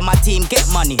 all of my team get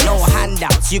money, no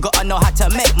handouts. You gotta know how to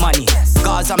make money.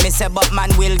 Cause I miss it, but man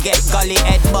will get gully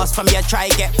head boss from your try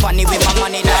get funny with my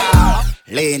money now.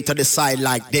 Lay to the side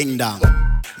like ding dong.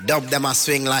 Dub them a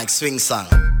swing like swing song.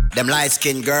 Them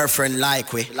light-skinned girlfriend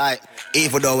like we. Like,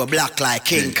 even though we black like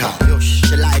King Kong.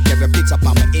 She like every picture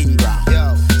on my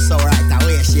in-ground. So right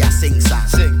away she a sing song.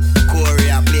 Corey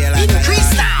a play like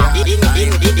increase now.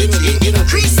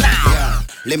 Increase now.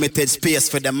 Limited space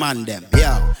for the man them.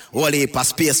 Whole heap of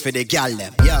space for the gal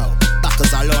them.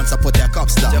 Backers alone so put your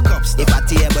cups down. If a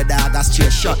table dog a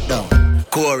straight shut down.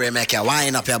 Corey make you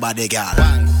wind up your body girl.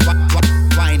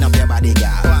 Wind up your body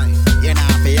girl. You know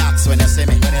have to ask when you see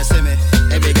me.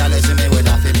 Every girl you see me with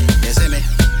a feeling. You see me?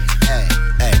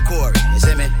 Hey, Corey, you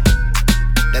see me?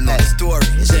 Them know the story,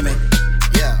 you see me?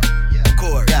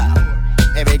 Corey,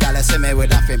 every girl you see me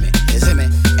with a feeling. You see me?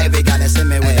 Every girl you see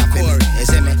me with a feeling. You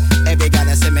see me? Every girl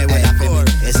you see me with a feeling.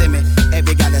 You see me?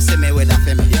 Every girl you see me with a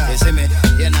feeling. You see me?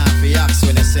 You know have to ask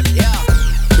when you see me.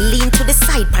 Lean to the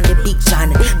side, pan the big John.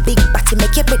 Big body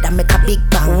make your better make a big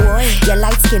bang. Your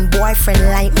light skin boyfriend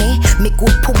like me. Me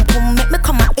good pum pum make me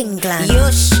come to England.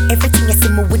 Yush, everything you see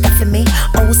me with that for me.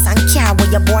 House and car where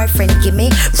your boyfriend give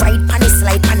me. Ride pan it,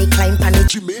 slide pan it, climb pan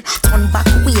it. Turn back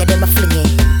way them a fling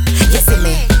it. You see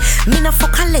me? Me no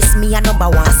fuck unless me a number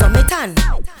one. So me tan.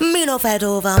 Me no fight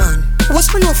over man.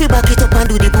 Watch me no feel back it up and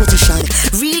do the position.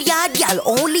 Real yard gal,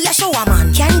 only a shower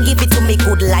man. Can give it to me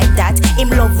good like that. Him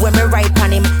love when me ride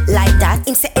pan him like that.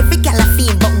 Him say every gal a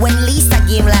fiend, but when Lisa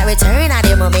game like return at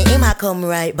the moment, him a come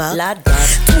right back. Lad God.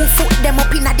 2 foot them up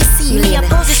in the ceiling. Me a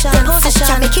position.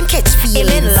 Make him catch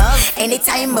feelings. Him in love.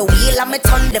 Anytime me wheel and me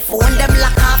turn the phone, them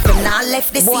lock off. Them now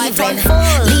left this evening.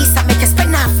 Lisa make you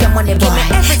spend half your money, boy. Give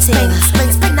me everything.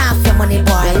 Spend half your money,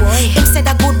 boy. Him said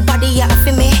a good body you have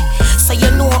for me, so you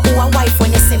know who a wife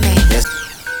when you see me.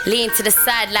 Lean to the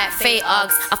side like fake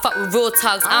Uggs. I fuck with real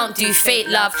tugs, I don't do fake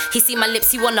love. He see my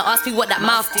lips, he wanna ask me what that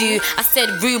mouth do. I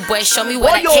said rude boy, show me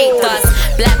what that cake does.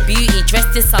 Black beauty,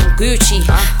 dressed in some Gucci.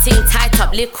 Ting tight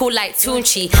up, lip cool like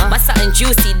Tunchi. My something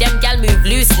juicy, them gal move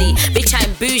loosely. Bitch I'm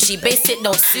bougie, basic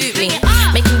don't suit me.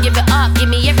 Make him give it up,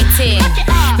 give me everything.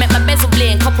 Make my bezel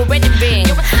bling, couple wedding ring.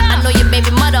 I know your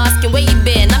baby mother asking where you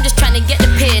been. I'm just trying to get the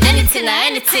pin, anything or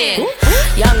anything.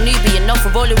 Young newbie, enough for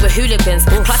rolling with hooligans.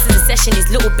 Plus in the session, these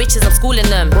little bitches, I'm schooling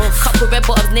them. Couple red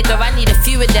bottoms, nigga, I need a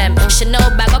few of them. Chanel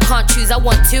bag, I can't choose, I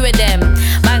want 2 of them.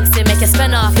 Banks to make you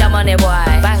spend off your money, boy.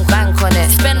 Bank on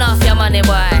it, spend off your money,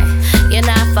 boy. You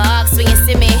know for ask when you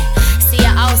see me. See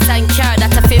your house and car,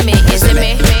 that's a for me, you see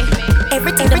me?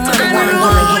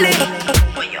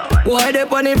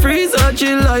 day on the freezer,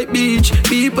 chill like beach.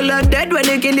 People are dead when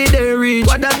they kill it, they reach.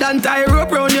 What that done tie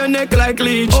rope round your neck like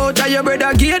leech. Out of your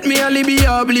brother gate, me only be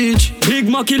a bleach. Big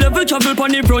Macky level travel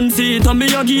on the front seat. And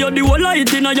me a give you the whole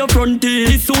light in your front teeth.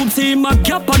 This soup see my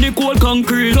gap on the cold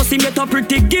concrete. Plus he get a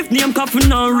pretty gift name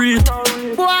Coffin and Reed.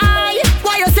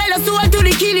 Why you sell a soul to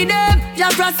the killing them?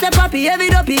 Just trust the puppy, heavy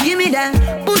dopey, give me them.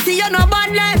 Pussy, you no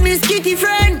bad like me skitty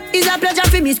friend. It's a pleasure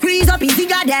for me squeeze up his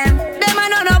cigar them. Them are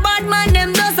not no bad man,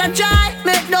 them just a try.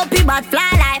 Make dopey but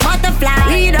fly like butterfly.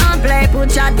 We don't play,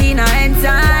 put shot in our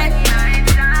inside.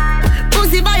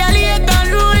 Pussy violate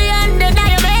and rule and then die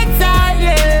your bedside,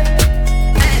 yeah.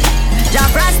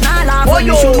 Just press now laugh when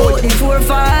you shoot out the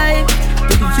 4-5.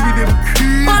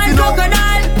 One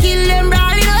crocodile, kill them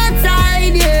brawling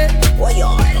outside, yeah.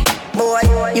 Boy,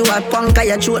 you a punk,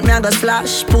 you shoot me, I go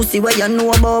splash. Pussy where you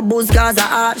know about booze, cause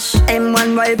I ash.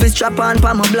 M1 rifle strap on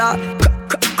pa my block.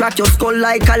 Crack your skull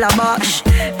like calabash.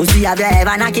 Pussy, have you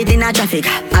ever knock it in a traffic?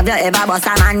 Have you ever bust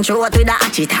a man throat with a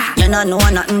hatchet? You don't know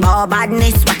nothing about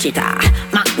badness, watch it.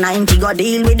 Mac 90 go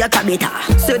deal with the cabita.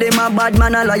 Say them a bad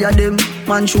man, I liar them.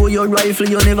 Man show your rifle,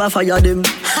 you never fire them.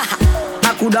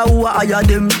 I coulda who I hire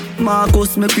them.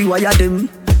 Marcus make we wire them.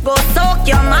 Go soak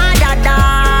your mother,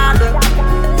 dog.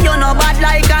 You know bad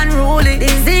like unruly. The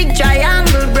zig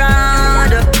triangle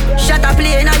brand. Shut up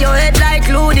plane on your head like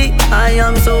Loody. I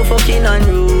am so fucking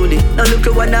unruly. Now look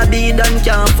at what I be done,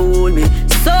 can't fool me.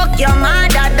 Suck your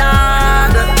mother,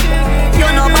 dog. You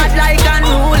know bad like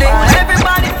unruly.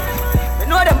 Everybody, me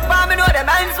know them palm, me know them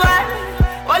hands well.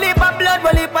 One heap of blood,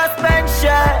 one heap of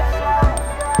spencer.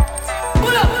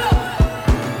 Pull up.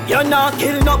 You not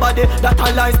kill nobody, that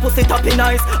a lies, pussy tapping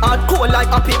eyes. Hard cold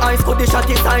like happy eyes, could the shot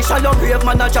his eye. Shallow grave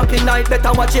man a jumping night,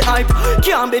 better watch it hype.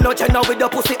 Can't be no channel with the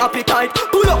pussy appetite.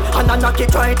 Pull up and I knock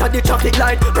it right at the traffic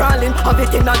light. Brawling, have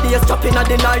it in a day, chopping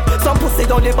at the night. Some pussy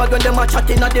don't live bad when them a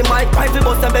chatting at the mic. Rifle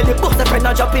bust them belly, bust the friend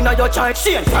a jumping at your child.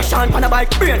 She ain't flash on a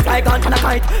bike, brain fly gone on a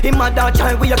kite. Him a dad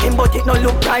child, we a him but it no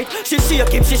look right. She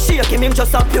shake him, him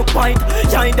just a puke white.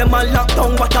 Yeah, them a lock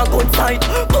down, what a good sight.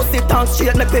 Pussy tongue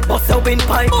straight, make we bust a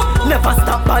windpipe. Never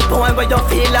stop bad boy where you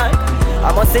feel like.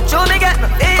 I must say true, me get my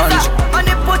visa. On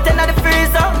the put in the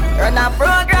freezer. Run a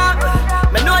program.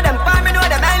 Me know them fine, me know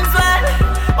them hands well.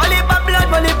 One heap of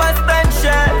blood, one heap of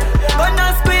spencer.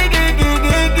 Gonna squeeze,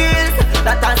 gills.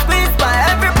 That I squeeze by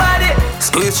everybody.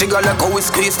 Squeeze sugar like how we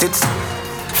squeezed it.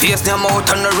 Face them out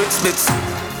on the wrist bits.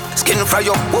 Skin fry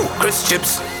up, woo, crisp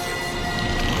chips.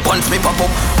 Punch me pop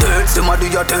up, dirt, see my do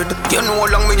your dirt. You know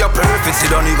how long me your perfect, sit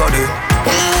down, you got it.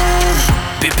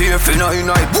 Prepare for night,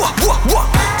 wah,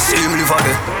 see him live on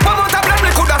it. One more time, let me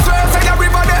coulda swear, say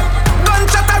everybody.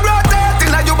 Gunshot a rotate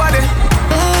in your body.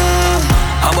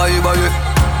 Abaye,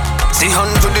 see hand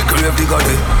to the grave, the got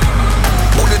it.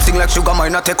 Bullet sing like sugar,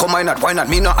 mine not take a mine not. Why not?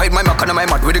 Me not hide my mark and my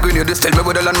mat. With the grenade, this tell me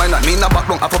where the land mine not. Me not back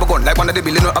down, half of a gun. Like one of the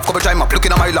billionaire, half couple time up.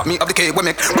 Looking at my lap, me have the K, we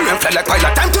make brain fly like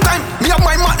pilot. Time to time, me have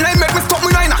my mat, nine make me stop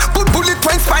me nine. Put bullet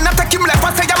twin spine, I take him like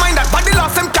one say your mind that. Body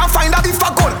lost, them can't find that if a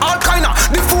gun. All kinda,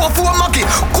 the 4-4 Maggie,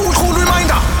 cool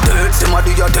reminder. Dirt, see my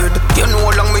do your dirt. You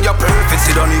know how long me your perfect,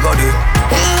 sit down, you got it.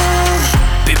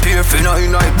 Prepare for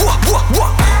night, wah,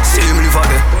 see him live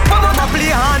on it. Mama ma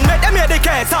play hand, make them hear the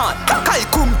case on. Kakai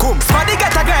kum, somebody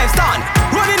get a grandstand.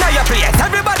 Running on your place,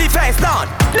 everybody face down.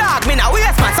 Dog me now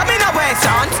waste man, so me now waste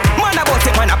chance. Man about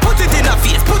it, man I put it in a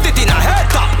face, put it in a head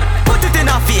top. Put it in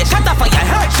a face, shut up for your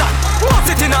headshot. Boss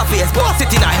it in a face, boss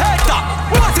it in a head top.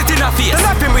 Boss it in a face,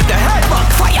 slap him with the head back,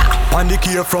 fire. On the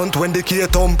key front when the key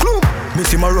thump, bloom.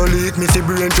 Missy my roll it, missy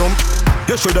brain jump.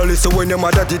 You shoulda listen when your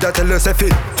mother did that tell us if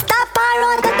it.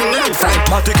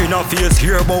 Matic in a face,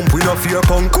 hair bump, we no fear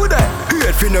punk. Could I?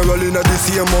 Hate funeral in a the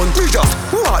same month. We just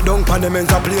walk down pan them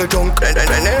ends a play junk. Give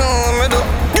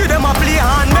them a play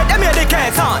hand, make them hear the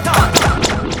case on.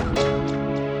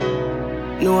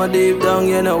 No deep down,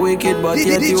 you're not wicked, but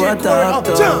yet you are top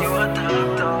tough.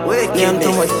 You have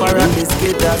too much power on this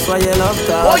kid, that's why you love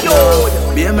talk.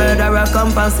 Be a murderer,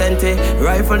 compensate.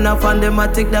 Rifle enough on them, I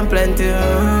take them plenty.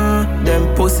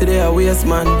 Them pussy, they a waste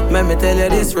man. Let me tell you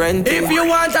this rent. If you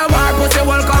want a war, pussy,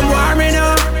 welcome war me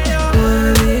now.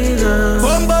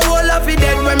 Bumbo will off it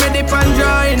dead when me dip and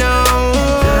dry now.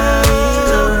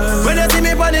 When you see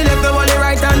me on the left, the one the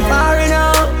right hand far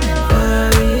now.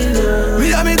 We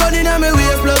have me gun in a me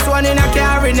waist plus one in a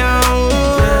carry now.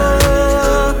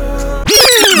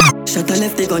 Shut a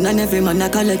left the gun and every man a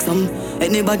collect some.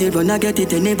 Anybody run, I get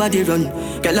it, anybody run.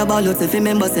 Girl a ball out if you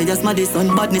remember say just my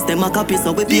son. Badness them a copy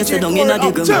so we place it down in a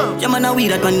the gun. Yeah man a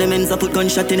weed that pan them ends a put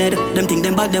gunshot in head. Them think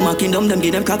them bad, them a kingdom, them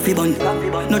give them crack fi bun.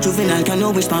 No juvenile can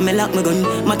no wish for me lock my gun.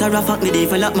 Matter of fact me dey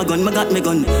for lock my gun, me got me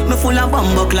gun. Me full of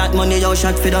bomb clot money, yo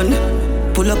shot fi done.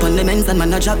 pull up on the men's and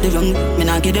man I drop the rung. Me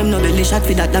nah give them no belly shot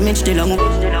for that damage the lung. I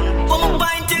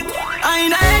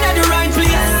ain't at the right place.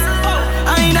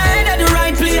 I ain't at the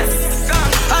right place.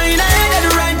 I ain't at the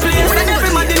right place. And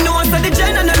everybody knows that the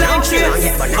gen and the like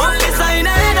trace. Only I ain't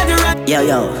at the right. Yo.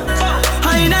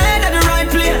 I ain't at the right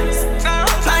place.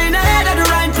 I ain't at the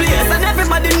right place. And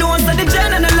everybody knows that the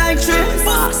gen and the like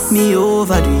trace. Me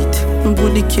overdo it.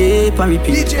 Put the cape and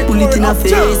repeat. Pull it in her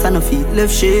face and her feet.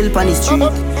 Left shell on the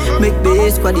street. Make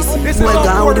bass for the seat. Well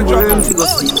down the worm figure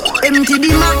sleep. Empty the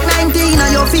Mac 19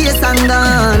 on your face and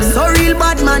dance. So real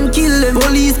bad man kill them.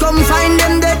 Police come find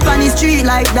them dead on the street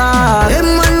like that.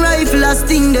 M1 rifle a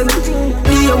sting them.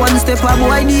 Day one step a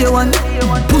boy day one.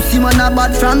 Pussy man a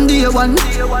bad from day one.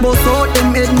 Bust out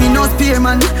them head me no spear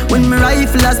man. When me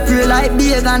rifle a spray like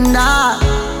big and that.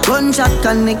 Gunshot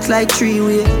connect like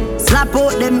three-way. Slap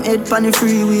out them head pan the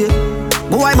freeway.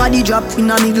 Boy body drop in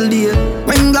a middle day.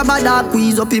 When grab a dark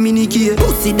squeeze up in mini key.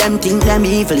 Pussy them think them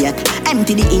evil yet.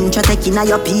 Empty the inch a take in a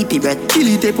your pee-pee breath. Kill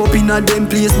it tape up in a them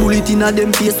place. Bullet in a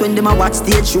them face when them a watch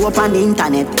stage show up on the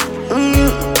internet.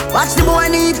 Watch the boy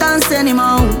neat and send him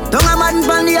out. Don't a man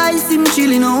pan the ice him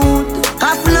chilling out.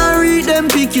 Coffin and read them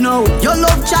picking out. Your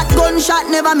love chat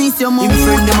gunshot never miss your mouth. Him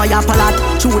friend them a yap a lot.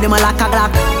 Chew them a like a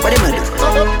glock. What them a do?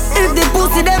 If the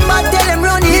pussy them bad tell them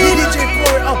run in.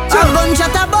 A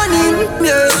gunshot a bun him.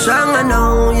 Yeah. Stronger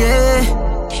now, yeah.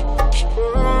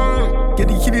 Get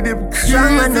the kitty them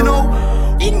stronger now.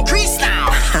 Increase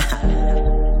now.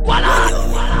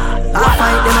 I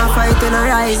fight when I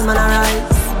rise, man I rise.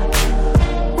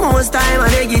 Most time I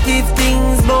negative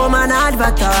things, but man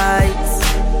advertise.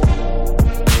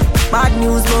 Bad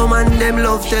news, but man them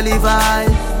love televise.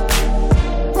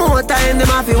 More time them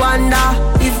have to wonder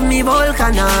if me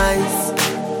vulcanize.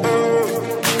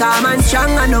 Calm and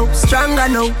stronger now.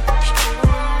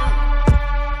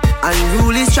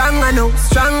 Unruly stronger now.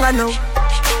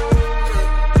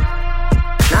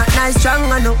 Not nice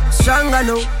stronger now.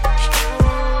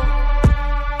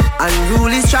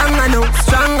 Unruly stronger now.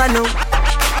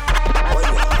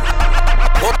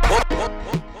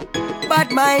 Bad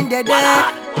mind dead,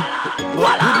 but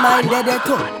good mind dead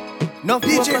too. No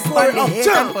focus on the hate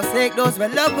and forsake those who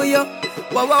love you.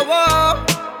 Whoa.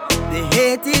 The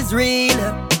hate is real,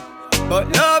 but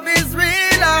love is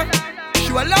realer.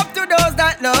 Show love to those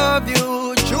that love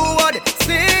you. True word,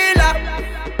 sealer.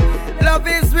 Love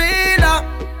is realer.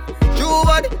 True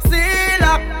word,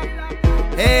 sealer.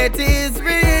 Hate is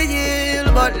real,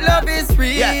 but love is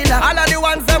real. Yeah. All of the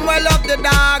ones them will love the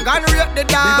dog and rape the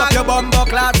dog. Big up your bumbo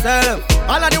class self.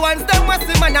 All of the ones them will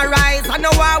see man arise and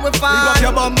know why we fall. Big up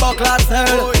your bumbo class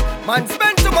self. Man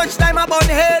spend too much time about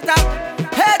hater.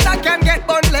 Hater can get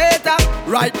born later.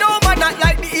 Right now man not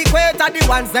like the equator. The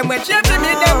ones them will shape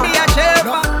me them be a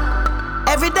shaper.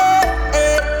 Every day,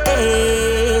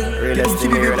 realest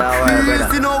thing here now,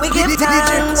 brother. We give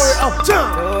thanks.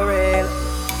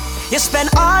 You spend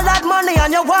all that money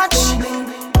on your watch.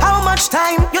 How much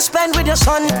time you spend with your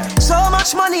son? So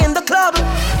much money in the club.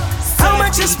 How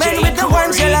much you spend with the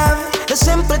ones you love? The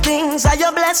simple things are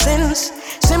your blessings.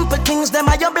 Simple things, them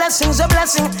are your blessings. Your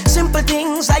blessing. Simple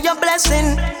things are your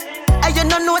blessing. And you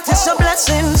don't notice your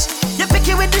blessings. You pick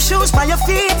it with the shoes by your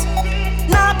feet.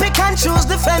 Now pick and choose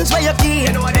the friends where you keep.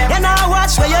 You now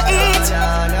watch where you eat.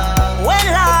 When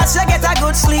last you get a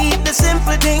good sleep. The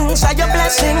simple things are your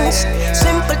blessings.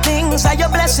 Simple things are your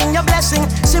blessing. Your blessing.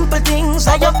 Simple things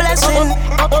are your blessing.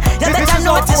 You better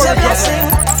notice your blessing.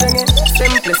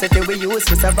 Simplicity we use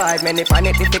to survive. Many find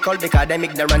it difficult because them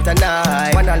ignorant and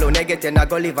I. One alone they get in a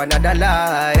go live another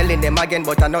life. Telling them again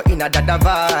but I know in another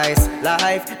device.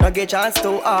 Life no get chance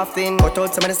too often. Cut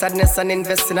out some of the sadness and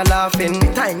invest in a laughing.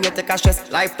 Time you take a stress,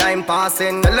 lifetime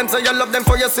passing. Tell them say you love them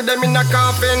for you see them in a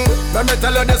coffin. Let me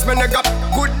tell you this, man, got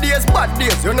good days, bad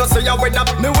days. You know say you with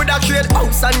up. Me would have trade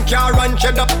house and car and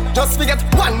shed up. Just forget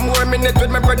one more minute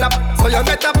with my bread up. So you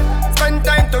get up, spend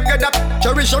time together.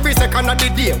 Cherish every second of the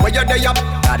day where you're there up.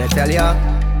 Gotta tell you,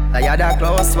 that you're the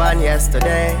close one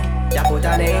yesterday. You put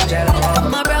an angel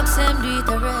on. My broke them do it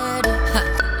already.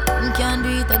 Can't do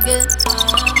it again.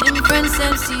 My friends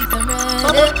them see it already.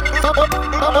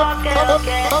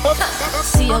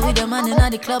 See you with the man in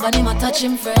the club and him a touch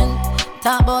him friend.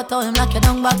 Talk about how him lock you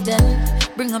down back then.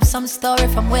 Bring up some story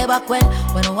from way back when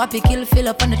a wappy kill fill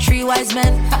up on the 3 wise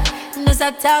men. Does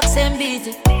that talk same beat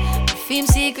it? Film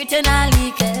secret and all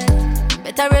leak it.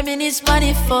 Better reminisce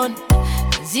money fun.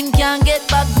 Cause him can't get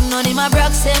back. None of my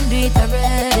brothers them do it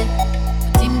already.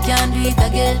 But him can't do it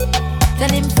again. Tell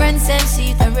him friends them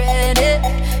see it already.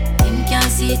 Him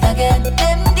can't see it again.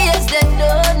 Them days they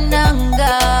done and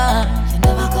gone. You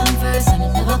never come first and you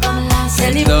never come last.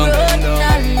 Tell him run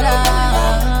and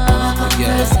laugh. Never come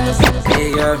first and you never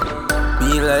come last.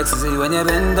 feel like see when you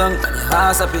bend down and your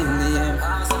ass up in the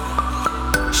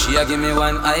air. She a give me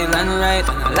one island ride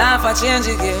and I laugh at change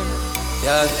again.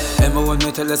 Yeah, remember when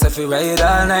me tell us if we ride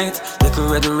all night, you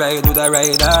could ready ride with a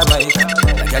ride or bike.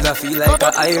 Like I feel like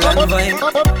a island vibe.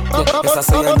 Yeah, yes I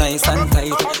say you're nice and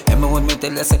tight. Remember when me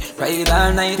tell us ride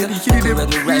all night, you could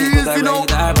ready ride with a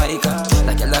ride or bike.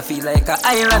 Like I feel like a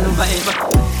island vibe.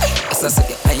 Yes I say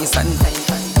you're nice and tight.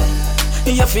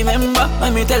 You remember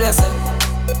when me tell us,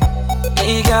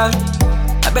 hey girl,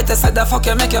 I better say the fuck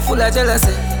you make you full of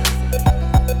jealousy.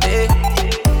 Hey,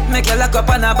 make you lock up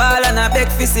on a ball and a beg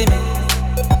for see me.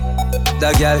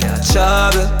 That girl got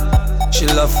trouble. She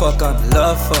love fuck and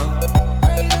love fuck.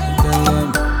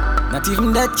 Not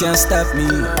even that can stop me.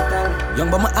 Young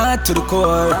but my heart to the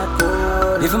core.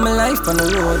 Living my life on the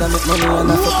road. I make money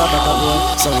and I fuck up at the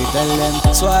road. So we tell them,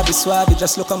 Swabby, Swabby,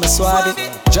 just look at me Swabby.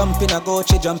 Jump in a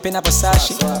Gucci, jump in a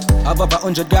Versace. Above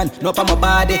 100 grand, no pa my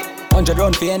body. 100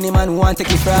 round for any man who want to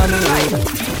take it from me.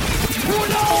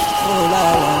 Oh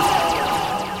la la.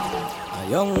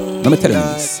 Let me tell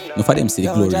them this. No for them see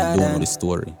the glory, don't know the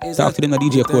story. Talk to them,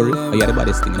 DJ Corey. I hear the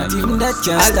baddest thing in the universe.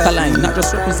 Alkaline, not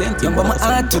just representing, but my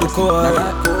heart to the core.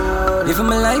 Living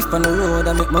my life on the road,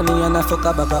 I make money and I fuck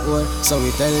up back at work. So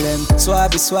we tell them,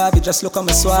 Swabby, Swabby, just look at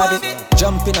me Swabby.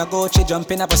 Jump in a Gucci, jump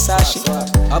in a Versace.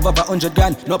 Above 100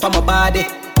 grand, no pa my body.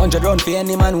 100 round for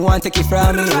any man who want to take it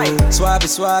from me. Swabby,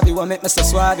 Swabby, what make me so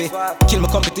Swabby? Kill my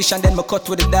competition, then me cut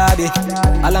with the derby.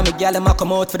 All of me gal, them a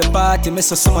come out for the party. Me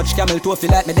so much camel toe, feel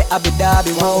like me the Abu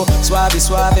Dhabi. Wow, Swabby,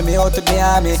 Swabby, me out to the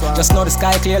army. Just know the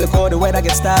sky clear, look how the weather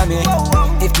gets stormy.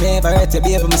 If me ever hurt you,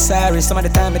 baby, I'm sorry. Some of the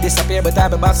time I disappear, but I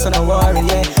be back, so no worry,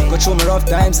 yeah. Go through my rough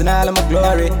times and all of my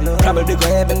glory. Probably go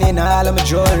heaven in all of my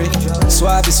jewelry.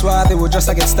 Swabby, Swabby, we just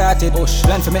a get started.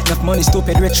 Plan for make enough money,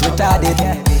 stupid, rich, retarded.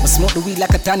 I smoke the weed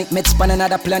like a tonic, meds span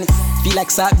another planet. Feel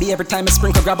like salt be every time I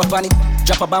sprinkle, grab a panic.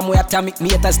 Drop a bomb way atomic, me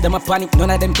haters them a panic.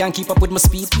 None of them can keep up with my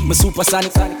speed, my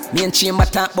supersonic. Me and Chamber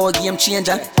talk about game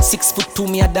changer. 6'2",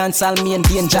 me a dance all me in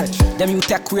danger. Them you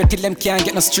take queer till them can't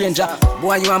get no stranger.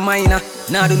 Boy you a minor,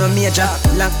 nah do no major.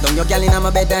 Lock down your gal in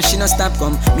my bed and she no stop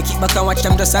come. Me kick back and watch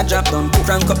them just a drop down.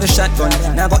 Crank up the shotgun,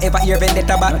 now go ever hear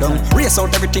vendetta back down. Race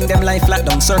out everything them life flat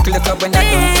down. Circle the club when that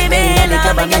done. Baby, in the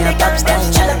club and me a top style.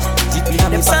 Zip in a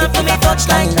me pocket with a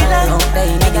touchline.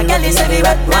 Nigga, girl, you say the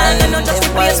red wine. You know just the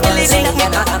place we live in.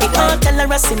 We can't tell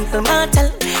her a simple mortal.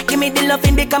 Give me the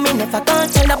loving because me never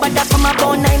can't tell. Nobody come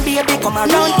about 9, baby, come around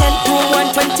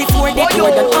 10. 124, the door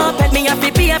don't open. Me have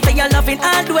to pay for your loving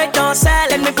all the way don't sell.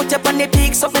 Let me put you on the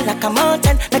peak, something like a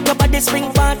mountain. Make your body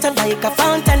spring water like a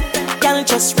fountain. Girl,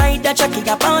 just ride the jockey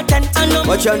about 10.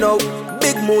 But you know,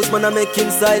 big moves man I make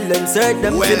in silence. Heard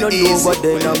them well, don't know what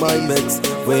they know my mix.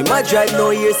 When my drive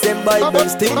no ears send by them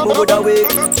stick move the way.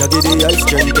 Jaggy the ice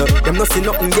stranger. Them no see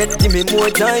nothing yet, give me more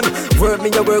time. Work me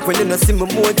a work when you no see me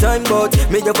more time. But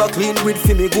me have a clean with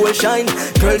for me go shine.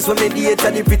 Girls when me date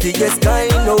are the prettiest kind.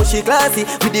 Now she classy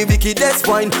with the wickedest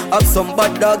wine. Have some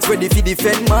bad dogs ready for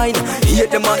defend mine.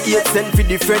 Hate them a 8 cent for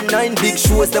different 9. Big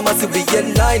shows them a see we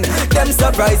in line. Them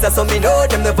surprised that some me know.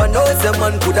 Them never know some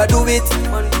man coulda do it.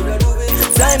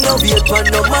 Time no wait for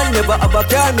no man, never have a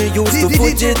car, me used to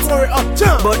put it.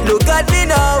 But look at me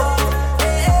now.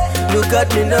 Look at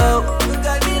me now.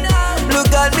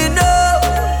 Look at me now.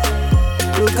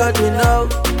 Look at me now.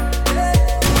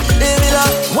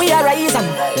 We are rising,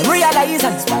 them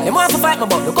realizing. Them want to fight me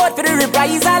but look out for the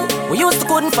reprisal. We used to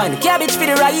couldn't find the cabbage for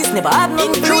the rice. Never had no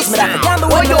increase, me that I gamble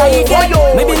with my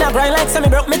life. Maybe not grind like semi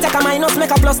broke, me take a minus,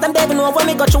 make a plus. Them they even know when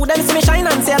me go through them, see me shine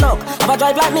and say look. Have a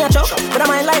drive like me a truck, but I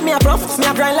mind like me a prof. Me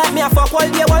a grind like me a fuck, all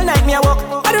day, all night me a walk.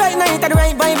 At the right night, at the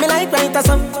right vibe, me like right or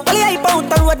some. Well, I hype out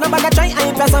the road, no bag a try,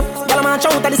 I press up. Y'all a man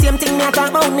shout at the same thing, me a talk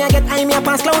about. Me a get high, me a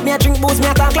pass cloud, me a drink booze, me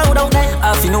a talk loud out there.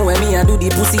 If you know when me a do the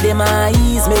pussy, them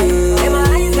eyes me.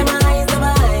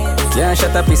 Can't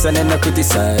shut up, piece and then no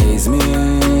criticize me.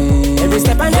 Every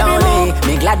step and every move,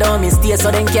 me glad on me stay so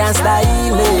them can't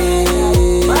style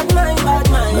me. Bad mind, bad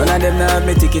mind. None of them now have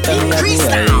me ticket and me have me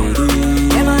ID.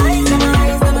 Them eyes, them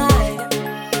eyes.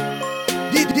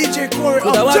 DJ Corey,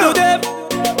 what I want to do them?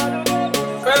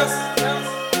 First,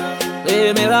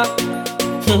 leave me laugh.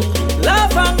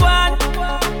 Laugh and go on.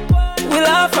 We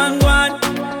laugh and go on.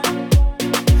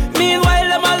 Meanwhile,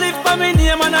 them a live for me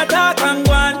name and a talk and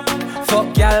go on.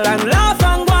 Fuck y'all and laugh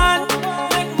and go on.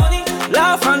 Make money,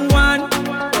 laugh and go on.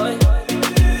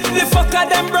 The fucker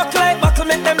them broke like buckle,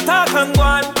 make them talk and go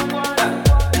on.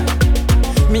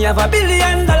 Me have $1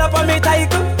 billion for me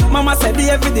title. Mama said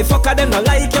every the fucker them no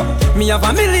like you. Me have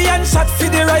 $1 million shot for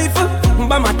the rifle.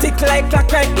 Mama tick like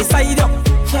clock right beside you.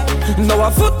 Now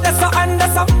a foot that's a hand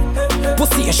that's up.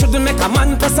 Pussy you shouldn't make a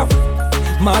man press up.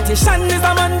 Marty Shan is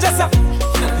a man just up.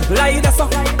 lie that's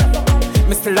up.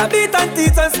 Me still a beat and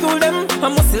teach and school them. I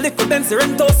must lick with them,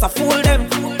 Serentos a fool them.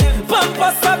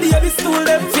 Pampas a baby stool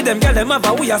them. Feed them, girl them have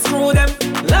a we a screw them.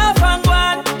 Laugh and go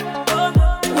on,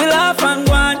 we laugh and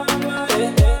go on.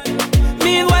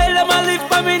 Meanwhile them a live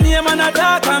for me name and a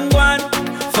dark and go on.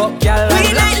 Fuck y'all.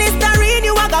 We like Listerine,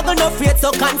 you a goggle no afraid,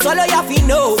 so console you fi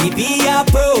know. We be a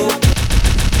pro.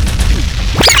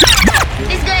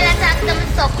 This girl attack them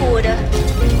so good.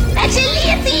 That she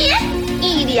lazy,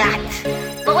 idiot.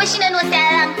 But what she don't know say a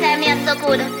long time me so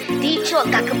good. Deep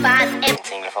choke cock pass.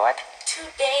 Single for what? 2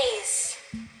 days.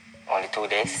 Only 2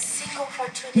 days? Single for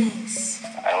 2 days.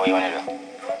 And what you wanna do? I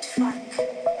want to fuck.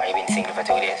 Have you been single for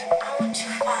 2 days? I want to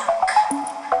fuck.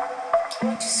 I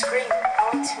want to scream. I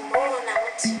want to moan.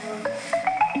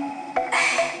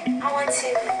 I want to.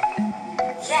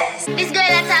 Yes. This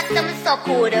girl attack them so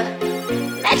good.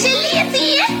 That she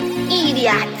lazy,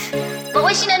 idiot. But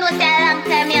what she don't know say a long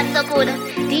time me so good.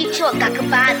 Deep choke cock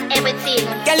pass everything.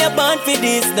 Girl you born for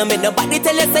this. No make nobody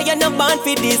tell you say you're not born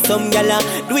for this. Some gyal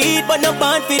do it but not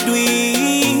born for do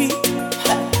it.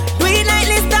 Do it like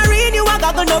Listerine. You a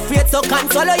goggle no afraid, so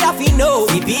console you fi know.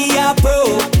 We be a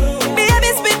pro.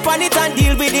 Baby spit on it and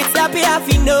deal with it. Stop you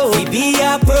fi know. We be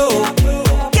a pro.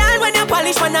 Girl when you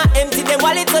polish man a empty them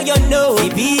wallet so you know. We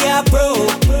be a pro.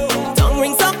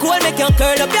 Ring so cool, make you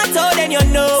curl up your toe, then you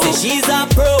know. Say she's a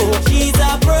pro, she's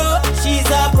a pro, she's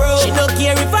a pro. She no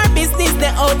care if her business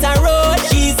the outer road.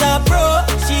 She's a pro,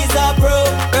 she's a pro.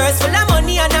 Purse full of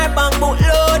money and her bank book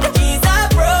load. She's a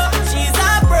pro, she's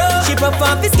a pro. She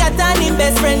perform this cat and him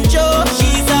best friend Joe.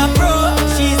 She's a pro,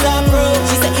 she's a pro.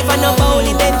 She say if I no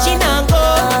bowling then she not go.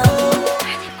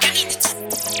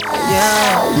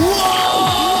 Yeah.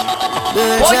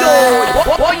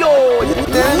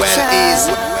 Well is.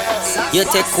 You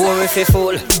take Corey for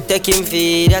fool, take him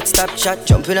for that stop shot.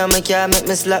 Jumping on my car, make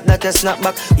me slap that a snap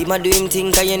back. He ma do him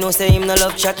thing, cause you know say him no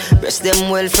love chat. Breast them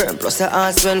well firm, plus the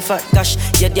ass well fat. Gosh,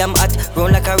 you damn hot,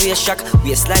 round like a race track.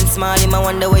 Waistline small, him a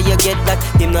wonder where you get that.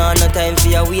 Him no no time for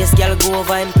your waist, girl go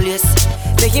over him place.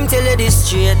 Make him tell you this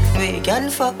straight. We can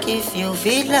fuck if you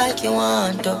feel like you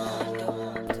want to.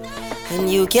 And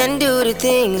you can do the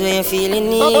things when you feeling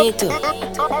need to.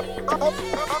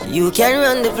 You can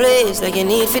run the place like you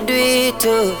need to do it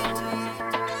too.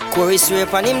 Corey swear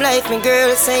upon him life, me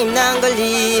girl, say him not gonna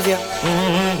leave you.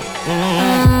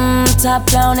 Top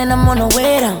down and I'm on the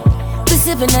way down. Be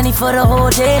sipping any for the whole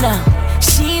day now.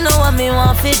 She know what me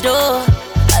want to do.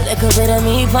 I like a bit of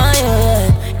me fine,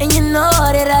 yeah. And you know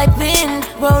that I've been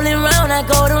rolling round, I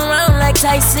go around like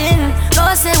Tyson.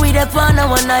 Lord say we the on a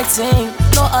one night thing.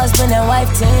 No husband and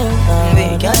wife thing.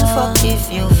 We can fuck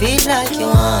if you feel like you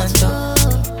want to.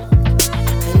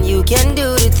 And you can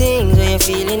do the things when you're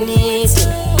feeling need to.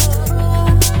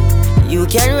 You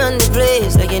can run the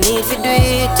place like you need to do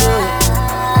it too.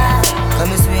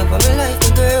 Come and sweep up my life,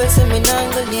 the girl say me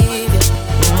not gonna leave you.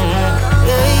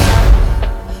 Yeah.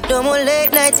 No more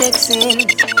late night texting.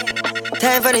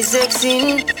 Time for the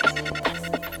sexing.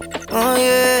 Oh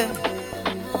yeah.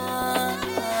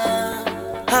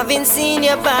 Haven't seen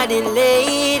your body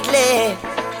lately,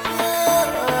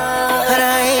 and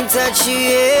I ain't touched you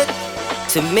yet.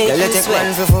 To make you take sweat.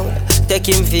 One for food, take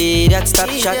him feed that stop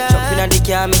shot. Jump in at the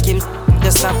car, make him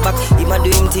just snap back. He ma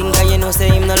do him thing, cause you know say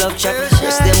him no love chat.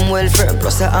 Dress them well firm,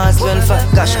 plus the ass well fat.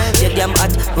 Gosh, you damn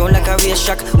hot, round like a race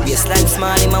track. Waistline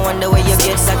small, him a wonder where you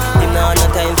get that. Him no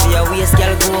time for your waist,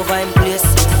 girl go over him place.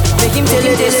 Make him tell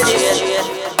you this straight.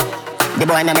 The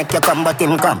boy no make you come, but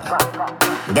him come.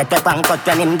 Get up and cut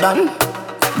when him done.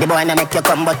 The boy no make you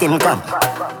come, but him come.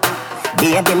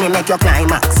 Baby, me make you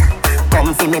climax.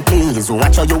 Come for me please.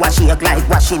 Watch how you wash shake like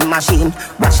washing machine.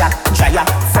 Wash up, dry up,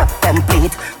 fuck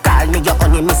complete. Call me your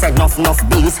honey, me say enough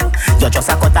bees. You just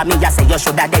a cut at me, you say you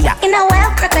shoulda there. In a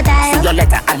wild crocodile. See your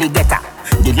letter, alligator.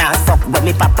 The last fuck when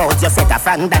me pop out, you set a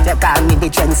fan that you call me the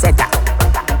trendsetter.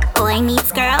 Boy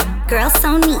meets girl, girl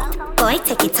so neat. Boy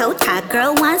take it out, her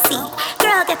girl want see.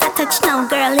 Girl get a touch now,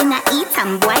 girl in a eat.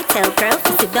 And boy tell girl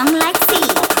to sit down like see.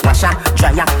 Wash up,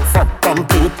 dry up, fuck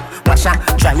complete. Wash up,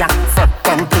 dry up, fuck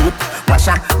complete. Wash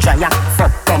up, dry up,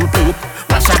 fuck complete.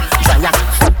 Wash up, dry up,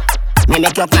 fuck. Me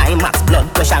make your climax, blood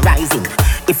pressure rising.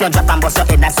 If you drop and bust your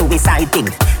head, that's suicide thing.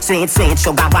 Sweet, sweet,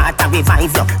 sugar water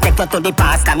revive you. Take you to the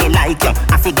past and me like you.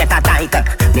 I forget a title.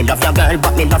 Me love your girl,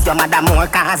 but me love your mother more.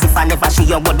 Cause if I never see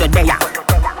you, would you there?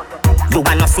 You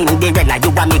are no Cinderella,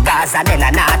 you are me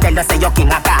Gazadella. Nah, tell us say you king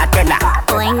a cartella.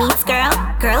 Boy meets girl,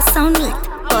 girl so neat.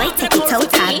 Boy take it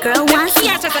out, her girl want see.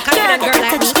 Girl get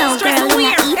a touch now, girl in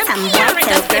a eat. And boy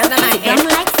tell girl to sit down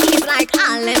like see. It's like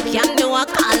all them can do a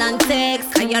call and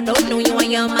text. Cause you don't know you and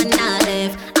your man not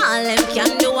live. All them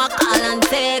can do a call and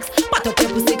text. But up your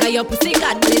pussy cause you your pussy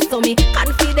God bless to me.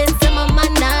 Confidence in my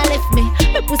man nah left me.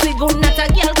 My pussy good, not a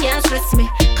girl can't stress me.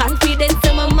 Confidence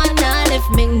in my man nah left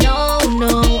me. No,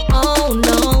 no, oh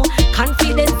no.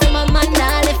 Confidence in my man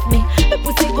nah left me. My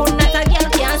pussy good, not a girl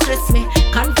can't stress me.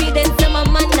 Confidence in my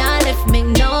man nah left me.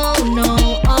 No,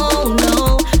 no, oh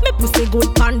no. My pussy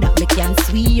good panda, me can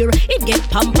swear. It get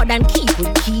pampered and keep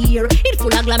it care. It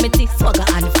full of glamity, swagger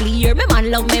and flair. My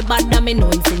man love me bad and me know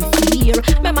him sincere.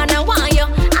 My man I want you,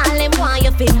 all them want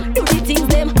you fit. Do the things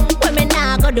them when me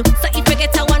nah go do. So if you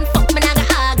get a one fuck, me nah go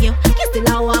argue. You still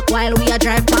a walk while we a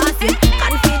drive past you.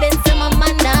 Confidence in my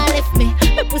man nah left me.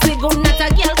 My pussy good, not a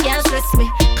girl can't stress me.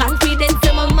 Confidence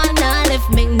in my man nah left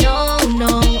me. No,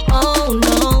 no, oh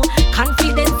no.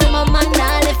 Confidence in my man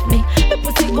nah left me. My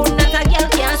pussy good, not a girl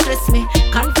can't stress me.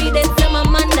 Confidence in my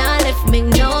man nah left me.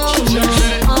 No, no,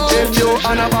 oh if you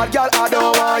and a bad girl, I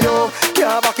don't want you.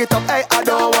 Can't back it up, hey, I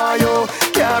don't want you.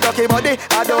 Can't rock your body,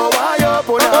 I don't want you.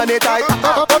 Put on it tight,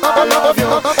 I love you.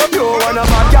 You and a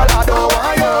bad girl, I don't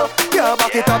want you. Can't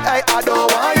back it up, hey, I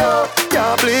don't want you.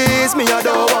 Can't please me, I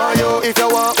don't want you. If you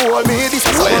want hold me, this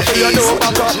is what you do.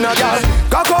 Back up, now, girl.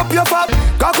 Cock up your fab,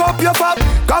 cock up your fab,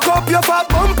 cock up your fab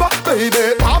bumper,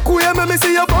 baby. Back way, me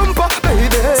see your bumper,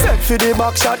 baby. Set for the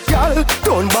back shot, girl.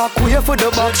 Turn back way for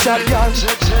the back shot, girl.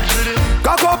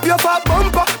 Cock up your fat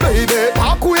bumper, baby.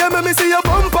 Back way, me see your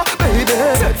bumper, baby.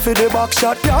 Set for the back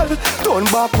shot, girl. Turn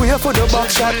back way for the back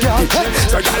shot, girl.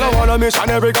 So girl, I wanna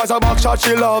missionary cause a back shot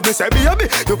she love me. Say baby,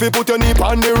 you fi put your knee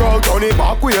on the rug. Turn it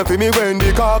back way for me when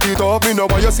the cock it up. Me know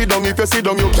why you sit down, if you sit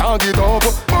down you can't get up.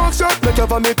 Back shot, make you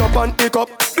vomit up and pick up.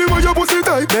 The way your pussy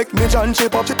tight, make me John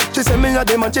shape up. She say me a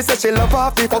dem and she say she love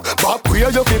half the fuck. Back way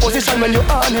you fi position when you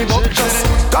on it up. Just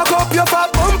cock up your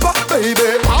fat bumper,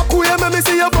 baby. Back way, me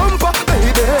see your bumper,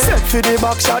 baby. Set for the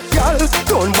back shot, girl.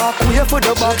 Turn back way for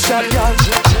the back shot, girl.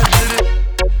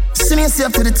 See me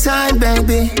yourself to the time,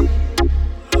 baby.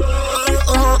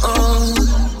 Oh, oh.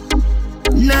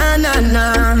 Nah, nah,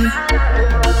 nah.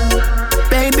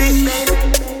 Baby,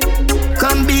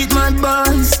 come beat my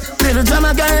boss. Little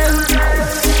drama girl.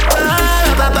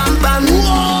 Bam, bam.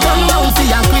 Come down for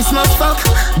your Christmas fuck.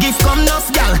 Gift come enough,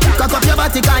 gal. Cock up your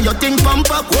body and your thing pump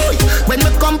up. Oy. When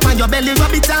we come on your belly,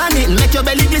 rub it on it. Make your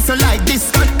belly glisten like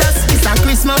this. It's a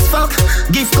Christmas fuck.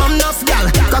 Gift come enough, gal.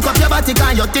 Cock up your body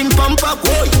and your thing pump up.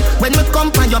 Oy. When we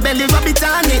come on your belly, rub it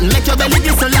on it. Make your belly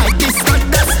glisten like this.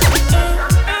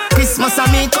 Christmas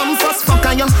and me come first, fuck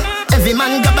on you. Every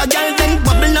man grab a girl, then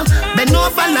bubble now. Bend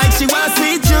over like she wants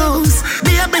sweet juice.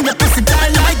 Baby, your pussy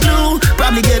tight like glue.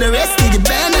 Probably get arrested, the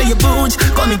band or your booge.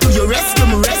 Coming to your rescue,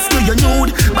 me rescue your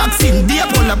nude. Box in deep,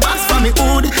 pull a box from me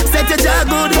hood. Set your jaw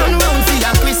good, run round for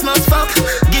your Christmas fuck.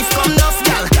 Gift come enough,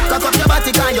 gal. Cock up your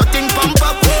body, and your thing pump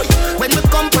up. When we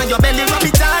come on your belly, rub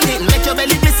it on it. Make your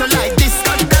belly glisten like this.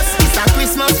 It's a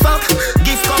Christmas fuck.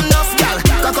 Gift come enough, gal.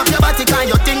 Cock up your body, and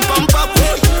your thing pump up.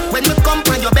 When we come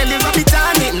on your belly, rub it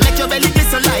on it. Make your belly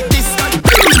glisten like this.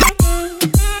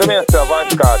 Come here, Sir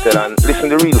Vance Cartel, and listen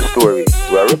to the real story.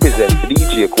 We are represent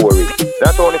DJ Corey.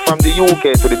 Not only from the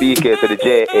UK to the BK to the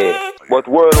JA, but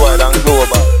worldwide and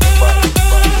global.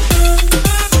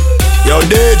 Yo,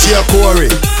 DJ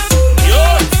Corey.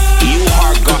 You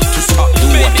are got to stop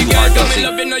doing what you are doing.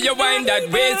 Love you know you wind that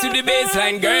way to the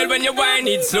baseline, girl. When you wind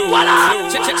it slow.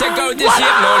 Check out the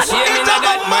shape, no shame in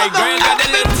that. My girl gotta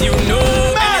let you know.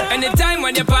 Anytime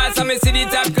when you pass, I see the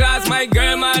top class. My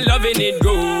girl, my loving it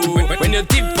go. When you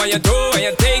tip on your toe and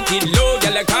you take it low,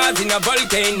 girl, like cars in a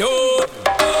volcano.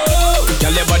 Oh,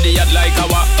 girl, your body hot like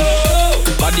lava. Oh,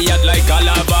 body hot like a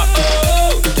lava.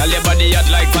 Oh, girl, your body hot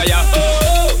like fire.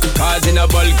 Oh, cars in a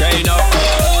volcano.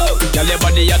 Oh, girl, your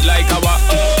body hot like lava.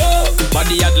 Oh,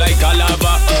 body hot like a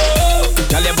lava. Oh,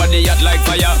 girl, your body hot like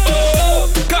fire. Oh,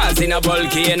 cars in a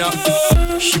volcano.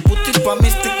 She put it on me,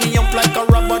 stick me up like a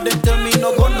rubber, then tell me no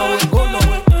go nowhere, go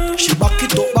nowhere. She back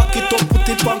it up, put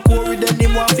it on Corey, then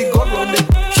him want fi go round it.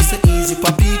 She say easy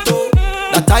papito,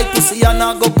 that tight pussy and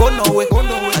I go nowhere, go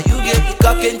nowhere. And you get the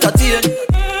cock entertain.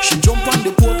 She jump on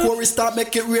the poor Corey, start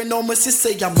make it rain. Now me see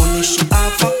say your money she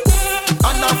offer,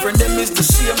 and her friend them is the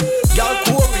same. Girl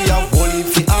Corey have money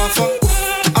fi offer.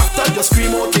 After you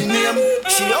scream out the name,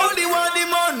 she only want the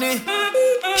money.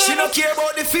 She don't care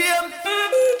about the fame.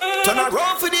 Turn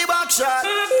around for the back shot.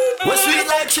 We sweet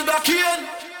like sugar cane.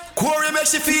 Corey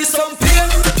makes you feel some pain.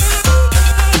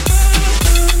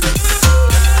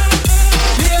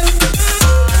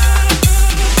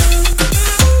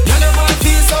 You never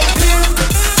feel some pain.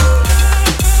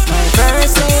 My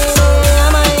first lady,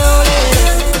 I'm my only.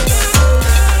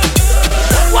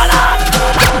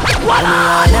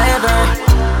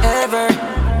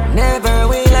 Never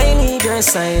will I leave your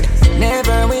side.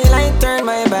 Never will I turn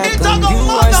my back on you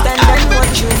or stand and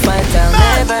watch you fight. but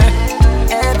I'll never,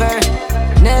 ever,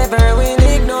 never will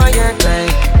ignore your cry.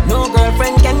 No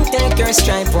girlfriend can take your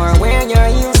stripe or wear your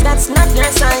heels, that's not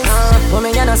your size. Mommy,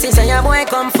 you know, see, say your boy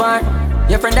come far.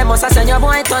 Your friend them must have send your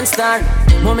boy turn star.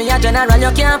 Mommy, a general,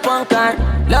 you can't punk her.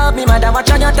 Love me, mother, watch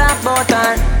how you talk about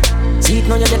her. See it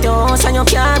now, you get your house and your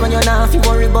car, when you're not, you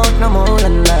worry about no more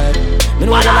than that. Me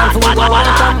know the land for go on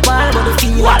a campar, but the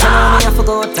feel like you know me, I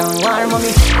forgot down war, mommy.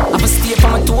 I have stay for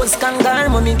my toes, kangar,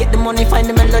 mommy. Get the money, find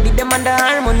the melody, them and the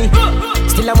harmony.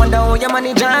 Still I wonder how you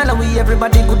manage all, and we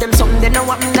everybody good them something, they know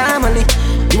what me normally.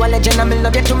 You a legend, and me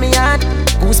love you to me heart.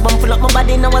 Goosebumps full up my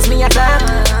body, now was me attack.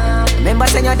 Remember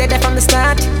saying you're dead from the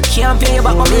start. Can't pay you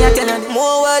back, but me I tell you.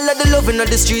 More while of the loving of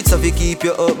the streets, of you keep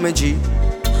you up, my G.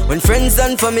 When friends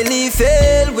and family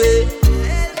fail way,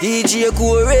 DJ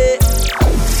Corey.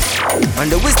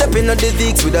 And the we step in the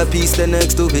Vicks with a piece the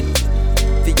next to it.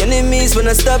 The enemies when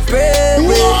I stop praying.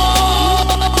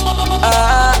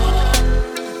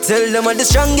 Tell them I'm the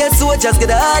strongest soldiers get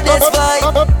the hardest fight.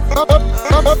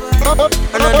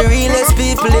 And all the realest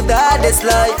people live the hardest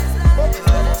life.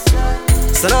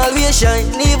 Sun always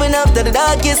shine even after the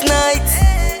darkest nights.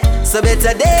 So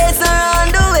better days are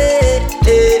on the way.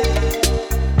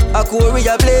 A Corey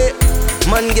a play.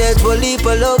 Man get one leap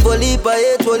of love, one leap of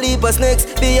hate, one leap of snakes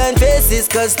behind faces,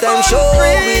 cause time show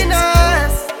it.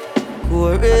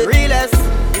 Realest.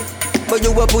 But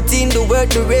you are putting the work,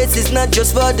 the race is not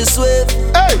just for the swift,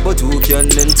 but who can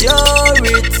endure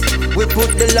it? We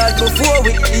put the Lord before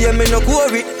we hear me no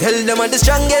quarry. Tell them I'm the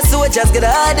strongest soldiers get the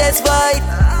hardest fight.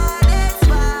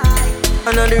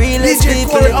 And all the realest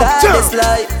people live the hardest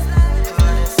life.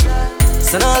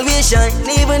 Sun always shine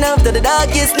even after the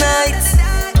darkest nights.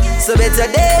 So better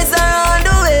days are on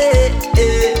the way.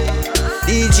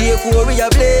 DJ Corey a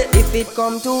play. If it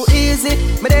come too easy,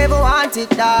 me never want it,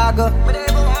 dog.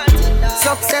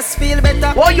 Success feel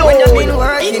better when you been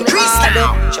working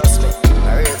hard. Trust me,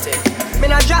 I real thing. Me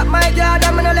not drop my guard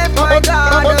and me not left my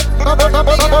guard.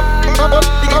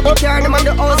 Pick up the car, them on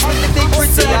the house with the big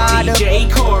pretty yard. DJ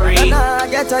Corey. Nah,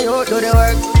 get a you, do the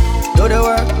work, do the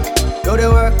work, do the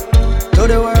work, do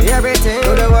the work, everything,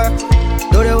 do the work,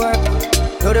 do the work.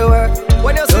 Do the work,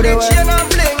 when you see the chain and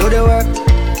bling. Do the work,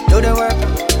 do the work,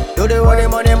 do the work.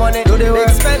 Money, do the work,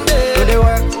 spend it. Do the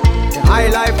work, the high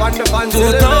life and the fancy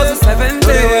 2007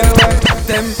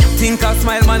 them think I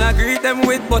smile, man, I greet them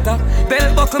with butter.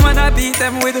 Bell buckle, man, I beat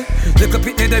them with. Look up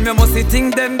at them, you must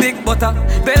think them big butter.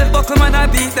 Bell buckle, man, I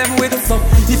beat them with. So,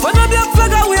 if I know the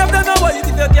flag, we have done a white.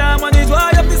 If you can't manage, why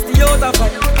you have to stay out of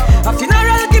fight? A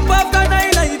funeral keep after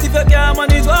 9 night. If you can't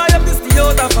manage, why you have to stay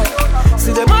out of fight?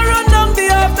 See them a run down the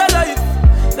afterlife.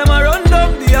 Them a run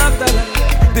down the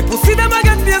afterlife. The pussy them a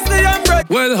get fiercely and bright.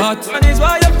 Well hot. And it's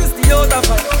why you have to stay out of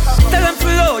fight. Tell them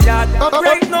flow yard.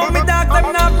 Right now me dog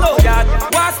them not blow yard.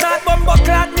 War start bumbo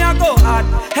clad me a go hard.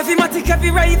 Heavy matic,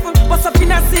 heavy rifle. Bust up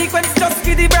in a sequence just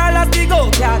give the brawlers the go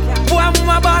yard. Boy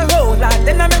mama ball hold lad.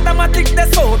 Then I make them a tick the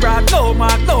so broad. No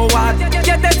mark, no ward.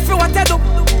 Get that for what you do.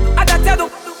 And that you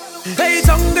do. Hey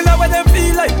jungle where them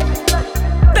feel like.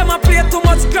 Them a play too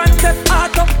much Grand Theft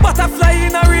Auto. Butterfly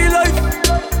in a real life.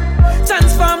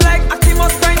 Transform like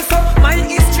Optimus Prime. So my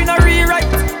history no rewrite.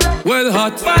 Well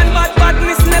hot. Bad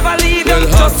badness never leave well you.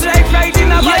 Just like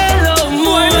riding a bike. Yellow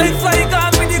moon.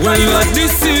 Well hot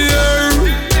this year.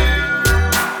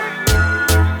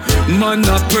 Man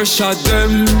a pressure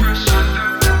them.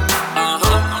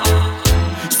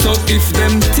 So if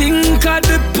them think of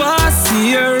the past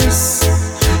years,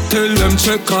 tell them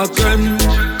check again.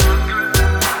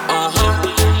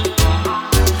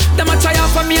 Them a try out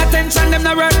for me attention, them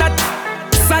no word that.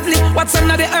 Sadly, what's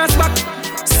under the earth back?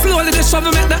 Slowly the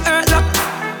shovel make the earth lock.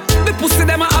 The pussy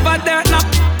them a have a dirt knock.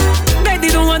 They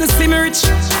don't wanna see me rich.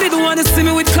 They don't wanna see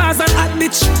me with cars and hot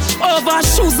bitch. Over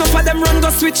shoes, no for them run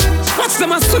go switch. Watch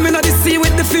them a swimming at the sea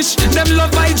with the fish. Them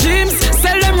love my dreams,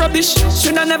 sell them rubbish.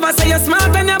 Shoulda never say you're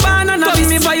smart and you're born and a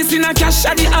me voice in a cash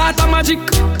at the art of magic.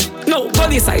 No,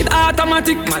 body side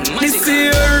automatic. Man, this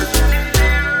year.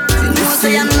 No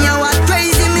say I'm here what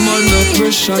crazy me. Man, no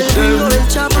pressure them.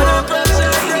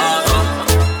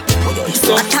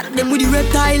 So attack them with the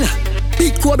reptile.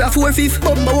 Big Cobra 4-5,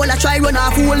 Bumba wanna try run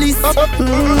off whole list.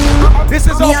 This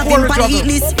is all for the hit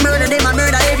list. Murder them and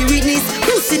murder every witness.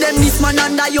 You see them this man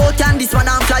under yacht and this man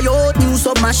on fly out. New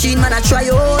submachine man a try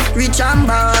out. Rich and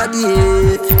bad,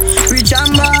 yeah. Rich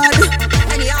and bad.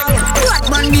 Anyhow, black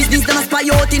man business them a spy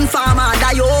out in farmer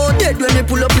die out. Dead when they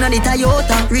pull up in the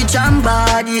Toyota. Rich and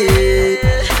bad, yeah.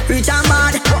 Rich and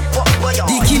bad.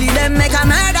 The killing them make a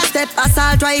murder step.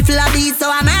 Assault rifle a beat so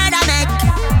a murder make.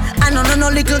 I know no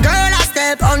little girl a step.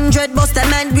 step 100 bust them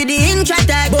end with the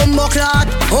intratech. Bumbo clot,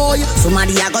 oh yeah.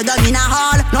 Somebody a go down in a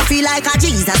hall. No feel like a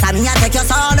Jesus, I mean I take your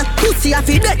soul. Pussy a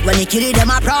feel dead when you kill it, them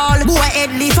a prowl. Boy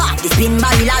head leaf off, the spin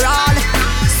barrel a roll.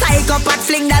 Psychopath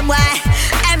fling them way.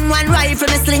 M1 rifle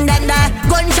me sling them there.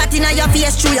 Gunshot inna your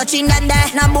face through your chin them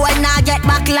there. Now boy nah get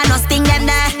back and no sting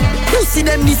them there. You see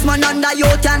them this man under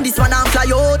yacht and this man on fly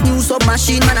out. New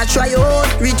submachine man a try out.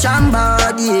 Rich and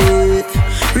bad, yeah.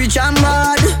 Rich and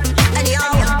bad.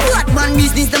 Anyhow, what man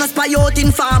business them a spy out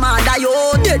in farmer die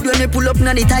out. Dead when they pull up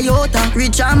na the Toyota.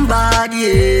 Rich and bad,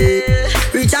 yeah.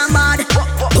 Rich and bad.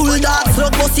 Bulldog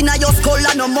slug bust inna your skull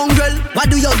and no mongrel. What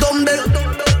do your dumbbell?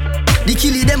 The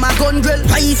killie them a gun drill.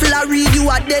 Rifle a read you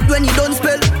are dead when you don't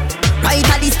spell. Right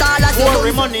at the stall as you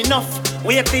worry money enough.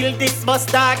 We till this bus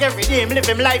dog. Every day him live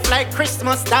him life like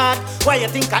Christmas dog. Why you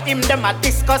think of him them a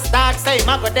discuss dog? Say him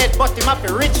a go dead but him a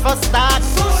be rich for start.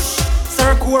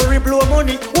 Sir Corey blow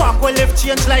money. Walk well left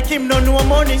change like him no know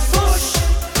money.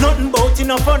 Nothing bout him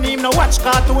no funny. Him no watch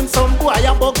cartoon some boy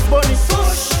a Bugs Bunny.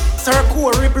 Sir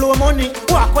Corey blow money.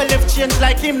 Walk well left change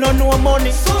like him no know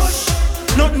money.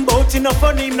 Nothing bout him no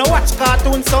funny, him no watch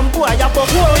cartoon, some boy a buck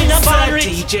in a bar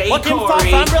rich. But him far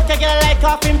from broke, you get like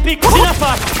half him pick in a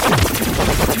far.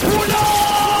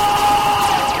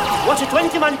 Watch it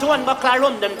 20 man to one buckler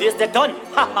run, them days they done.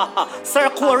 Ha ha ha, Sir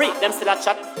Corey, them still a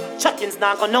chat. Chattings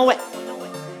not go nowhere.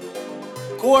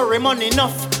 Corey money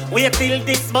enough. Wait till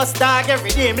this bus dog.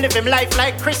 Every day him live him life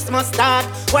like Christmas dog.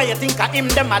 Why you think of him,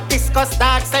 them a discuss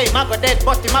dog? Say him a go dead,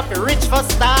 but him a be rich for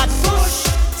start.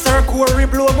 Sir Corey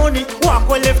blow money. Walk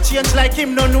well left change like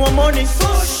him no know money.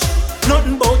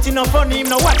 Nothing bout him no funny. Him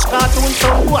no watch cartoon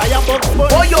some boy a Bugs Bunny.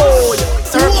 Oh yo,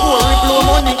 Sir Corey blow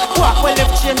money. Walk well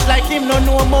left change like him no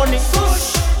know money.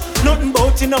 Nothing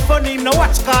bout him no funny. Him no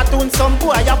watch cartoon some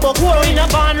boy a Bugs Bunny. In a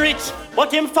barn rich.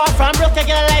 But him far from broke, you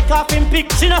get like half him pick.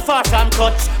 She not far from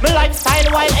cut. My lifestyle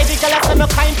wild, every girl I say me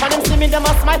kind. For them see me, them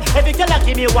a smile. Every girl I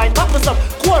give me wine, pop us up.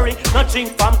 Corey, not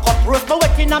drink from cup. Roast my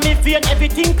wet inna me vein,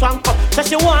 everything clank up. So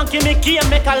she want give me key and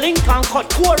make a link and cut.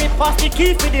 Corey pass the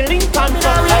key for the link and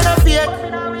cut. No fear,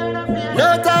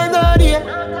 no time, no day,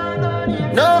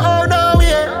 no how, no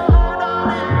way.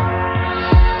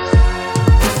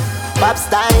 Pop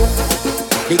style,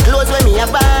 the clothes when me a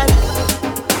buy.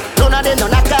 None of them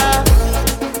none a car.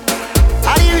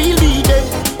 Are the real beat them?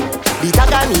 The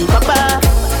tag on me papa.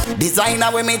 Designer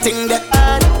when me think that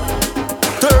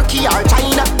Turkey or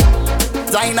China.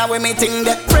 Designer when me think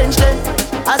that French them.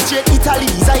 A straight Italy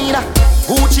designer.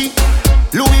 Gucci,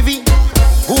 Louis V.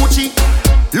 Gucci,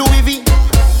 Louis V.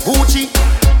 Gucci,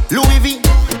 Louis V.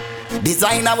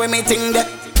 Designer when me think that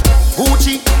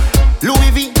Gucci, Louis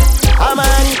V.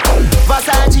 Armani,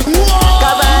 Versace,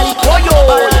 Cavalli,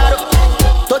 Parado.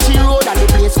 Touchy road and the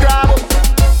place grab.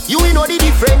 You know the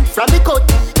difference from the cut.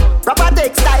 Proper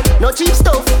textile, no cheap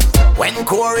stuff. When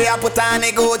Corey a put on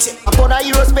a Gucci, upon a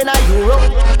euro spend a euro.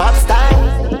 Pop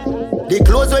style, the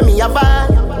clothes when me a buy.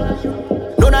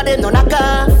 None of them none a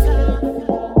car.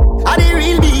 I the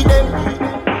real beat them.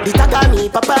 The tag on me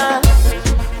papa.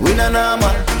 We no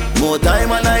normal. More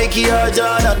time on Nike or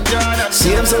Jordan.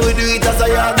 Same so we do it as a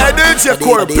yard. Hey DJ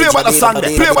Corey, play about the song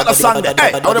there. Play about the song there.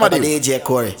 Hey, how them a do? DJ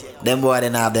Corey, them boy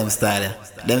don't have them style.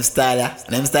 Them style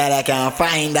I can't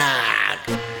find that.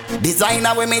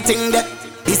 Designer when me think that.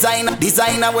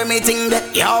 Designer when me think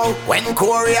that. Yo, when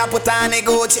Corey a put on a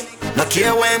Gucci, no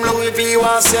care when him Louis V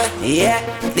was say. Yeah,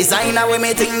 designer when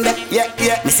me think that. Yeah.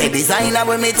 Me say designer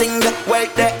when me think that.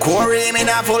 Work that. Corey me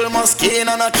na full muskin,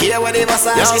 no care what the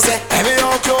Versace say. Every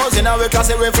old clothes in a week I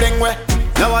say we fling we.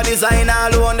 Now a designer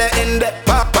alone the in the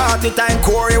party time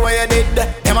Corey where you did the.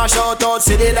 Them a shout out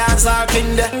see the dancer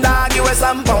king the. Dog you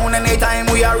some pound anytime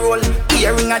we a roll.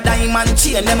 Earring a diamond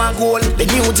chain them a gold. The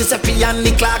new Giuseppe and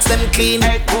the clocks them clean.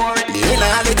 Hey Corey, the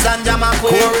inner Alexander McQueen.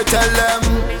 Corey tell them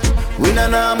we no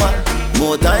normal.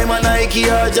 More time on Nike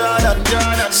or Jordan.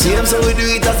 Same so we do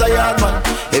it as a yard man.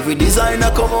 Every designer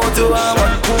come out to our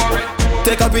man.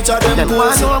 Take a picture of them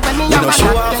pose. We no show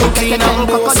off for clean and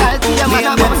boss.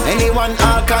 Name them anyone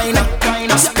all kinda.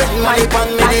 Spend money on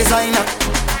me designer.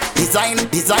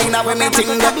 Designer when me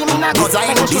think that.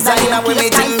 Designer when me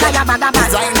think that.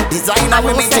 Designer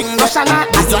when me think that.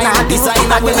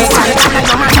 Designer when me think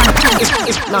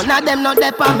that. None of them not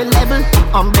there on me level.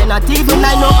 Not even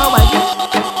I know how I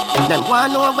get. Them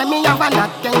want know when me have a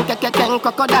knock. Ken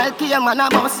crocodile came on a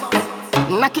bus.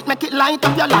 Knock it, make it light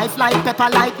up your life like pepper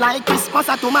light like Christmas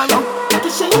or tomorrow.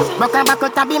 Broke a back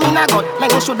out a beam in a gut. Then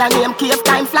you shoulda name cave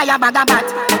time fly a bag of bat.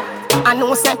 I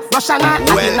know say Russia not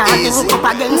nothing up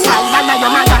against Ireland and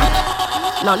your mother.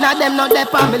 None of them not there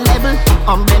on me level.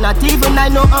 Not even I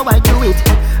know how I do it.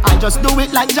 I just do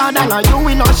it like Jordan or you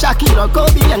will not Shakira or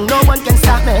Kobe and no one can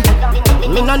stop me.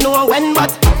 Me no know when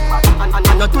but I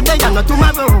know today and not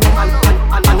tomorrow.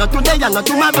 I know today and not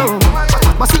tomorrow.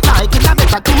 But it like it a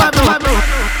better tomorrow.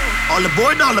 All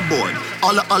aboard, all aboard.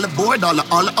 All aboard,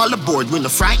 all aboard. We're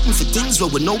not frightened for things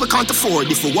where we know we can't afford.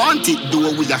 If we want it, do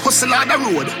it, we a hustle on the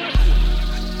road.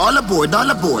 All aboard, all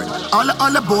aboard.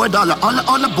 All aboard.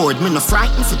 Me no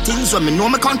frightened for things where me know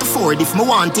me can't afford. If me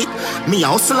want it, me a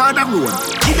hustle on the road.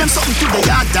 Give them something to the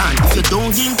yard done. If you don't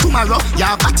give tomorrow,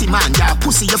 you're a batty man, you're a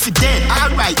pussy, you're for dead.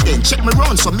 Alright then, check me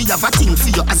round so me have a thing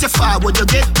for you. As you forward you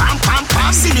get pam pam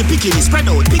pam. Silly picking it, spread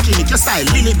out, picking it your style,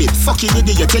 little bit. Fucking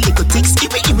idiot, your little ticks.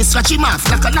 If we scratch him off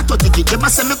like a lot of ticket. They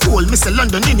must say me cool, me say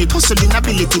London in it. Hustling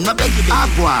ability, no beg you. Ah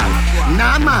boy,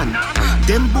 nah man.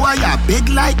 Them boy are big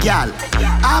like y'all.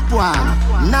 Ah boy,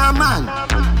 nah man.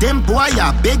 Them boy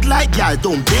are big like y'all.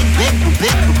 Don't big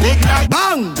like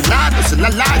bang. Nah, this la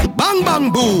la. Bang bang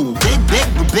boo. Big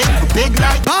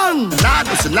like bang. Nah,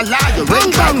 this la la.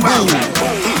 Bang bang boo.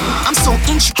 I'm so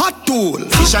inch hot tool.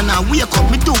 Fish and I wake up,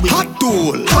 me do it. Hot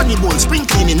tool. Honeymoon, spring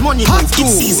cleaning, money move.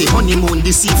 It's easy. Honeymoon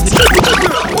this evening.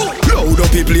 Load up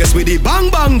the place with the bang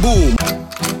bang boom.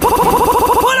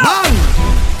 Bang.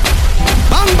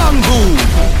 Bang bang boom.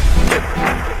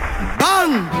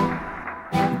 Bang.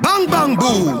 Bang bang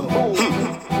boom.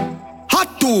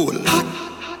 Hot tool.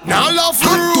 Now love for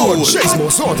hot tool. Chase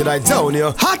more sorted I down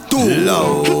here. Hot tool.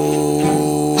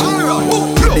 Load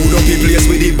up the place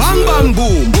with the bang bang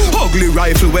boom. Ugly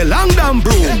rifle with long damn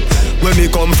broom. When me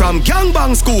come from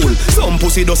gangbang school, some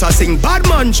pussy does a sing bad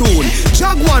man tune.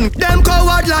 Jaguan, them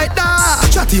coward like that.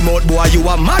 Chatty mouth boy, you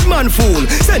a madman fool.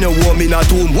 Send a woman a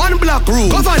tomb, one black room.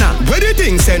 Governor, where the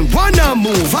thing send one a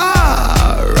move.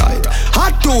 Alright,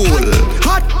 hot tool,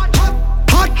 hot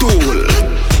tool.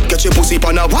 Get your pussy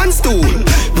on a one stool.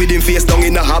 With him face down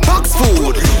in a box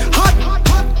food.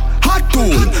 Hot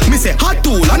tool, me say hot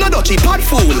tool, another cheap hot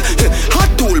fool. Hot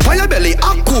tool, by your belly,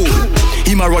 act cool.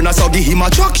 Him a runner, so give him a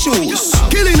track shoes.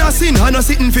 Killing a sin, and a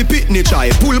sitting fi pitney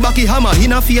try. Pull back the hammer,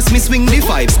 in a face, me swing the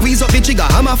five. Squeeze up the trigger,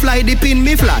 hammer fly, the pin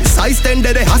me fly. Size 10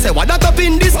 dead, I say, what that up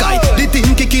in the sky? The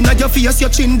thing kicking at your face, your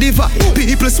chin divide.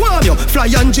 People swarm you, fly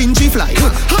and gingy fly.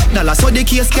 Hot dollar, so the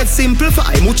case get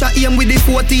simplify. Mucha aim with the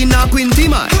 14 or 20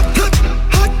 man.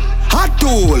 Hot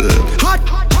tool, hot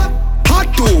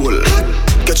tool.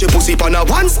 Get your pussy on a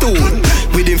one stool.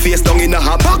 With him face down in a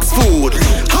box food.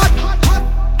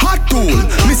 Hot tool,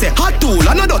 me say hot tool,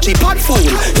 another cheap hot fool.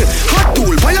 Hot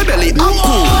tool, by your belly, I'm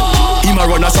cool. Him a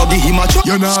runner, so give him a chuck.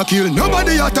 You not kill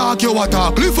nobody attack, you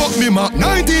attack. Lift up me ma,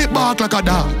 90 bark like a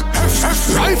dog.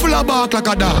 Rifle a bark like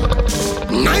a dog.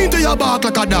 90 a bark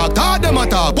like a dog. Talk them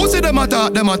attack, pussy them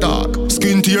attack, them attack.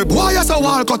 Skin tear, boy as a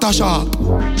wall cut a sharp.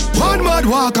 One mad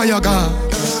walk a your gun.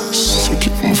 Sick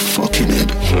in my fucking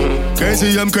head.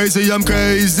 Crazy, I'm crazy, I'm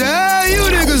crazy. You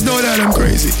niggas know that I'm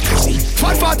crazy.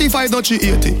 Fat 45, not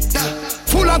 380.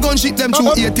 Full of gun shit, them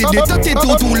 280. The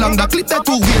 32 too long, the clip that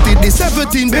 280. The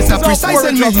 17 better precise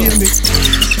and me hear me.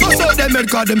 Bust out them head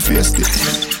cause them faced it.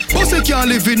 Bossy can't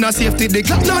live in no safety. The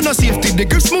clock no safety. The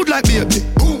grip smooth like baby.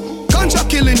 Contract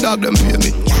killing dog, them pay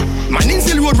me. Man in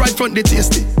Zill Road right front, they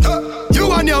tasty.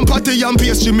 You and your patty and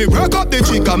pastry. Me work up the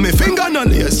chick and me finger no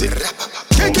lazy.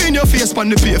 Kick in your face on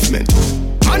the pavement.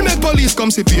 Man make police come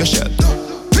see patient.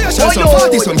 Patient some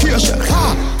party, some patient.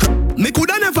 Me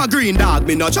coulda never green dog,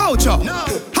 me no chow chow.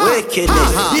 Wicked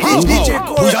DJ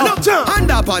Corey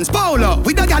Underpants Paolo.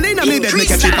 With the gal inna me bed, me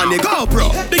catch it on the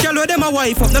GoPro. The gal with them a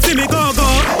wife up, no see me go.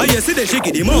 Oh you see the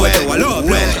shaky the motor, well.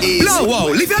 Blow wow,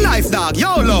 live your life dog,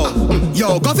 YOLO.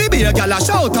 Yo, coffee be a gal a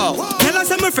shout out. Tell us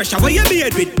I'm fresh, how you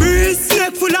beard with breeze.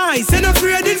 Neck full ice, and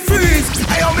afraid it freeze.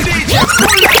 Hey, I'm DJ,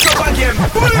 pull it up again.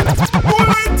 Pull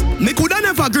it. Me coulda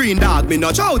never green dog, me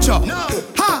no chow chow.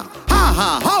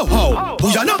 Ha, ho, ho. Who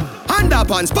ya know?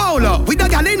 Underpants Paolo. With the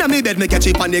gal inna me bed, me catch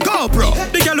it on the GoPro.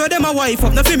 The gal with them a wife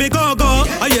up, no see me go.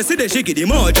 Oh you see the shaky the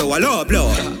motor, well,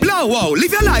 blow. Blow wow,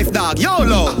 live your life dog,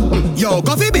 YOLO. Yo,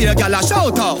 coffee be a gal a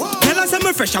shout out. Tell us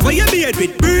I'm fresh, how you beard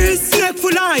with breeze. Neck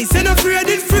full ice, and afraid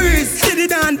it freeze. Steady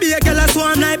down, be a gal a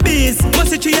swarm like bees.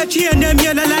 Must it a chain, them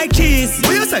yellow like cheese.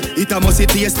 What you say? It a must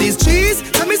taste this cheese.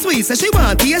 Tell me sweet, say she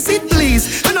want taste it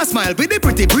please. And I smile with the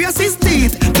pretty braces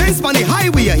teeth. Benz on the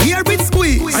highway, here with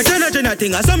squeeze. I tell a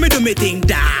thing, I saw me do me thing,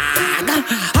 dog.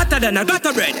 Hotter than a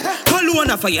gutter bread. Call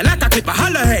one for you like a clip a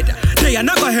hollow head. They are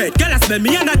not go head, girl I smell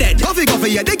me and a dead. Coffee,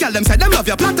 yeah, they girl them say them love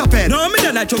your platter pen. No, me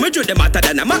don't like to me them hotter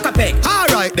than a maca peg.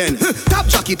 Alright then, top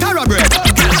jockey, Tara bread.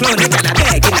 Clown they got a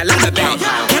bag in a ladder bag.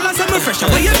 Girl I smell me fresh,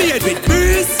 how you beard with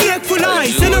breeze. Neck full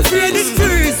ice, and afraid it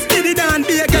freeze. Steady down,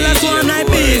 be a girl I swarm like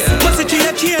bees. Must it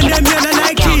a chain, them yellow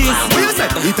like cheese. What you say?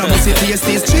 It a must taste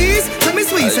this cheese. Tell me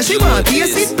sweet, say she she want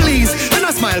taste it please. And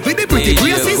I smile with the pretty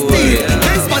braces still.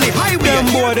 Nice money highway. Them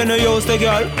boy they no use the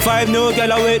girl. 5 new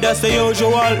girl away, that's the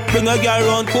usual. Bring a girl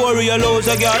round Corey, you lose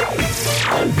a girl.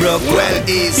 Broke well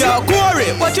easy. Yeah,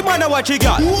 Corey, what you man what you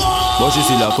got? But she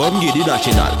still a come get the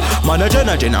national. Man a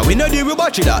Jenna, we no deal with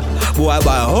batchy that. Boy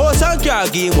buy a house and car,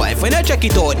 game wife, when I check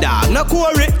it out dog. Now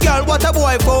Corey, girl, what a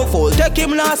boy full. Take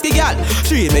him last the girl.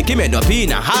 She make him end up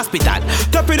in a hospital.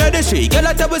 Top in the street, girl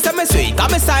a tell me say me sweet.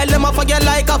 Got me style them off a girl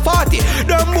like a 40.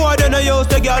 Them boy they no use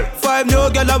the girl. 5 new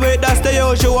girl away, that's the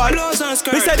usual.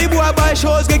 Me say the boy buy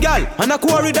shows the girl. And a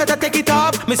Corey that I take it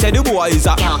off. Me say the boy is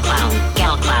a girl clown.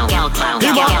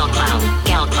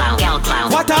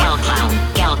 What a girl clown.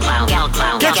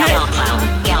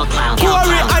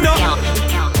 Corey, I know.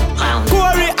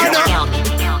 Corey, I know.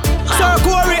 Sir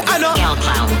Corey, I know.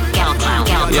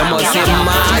 You must say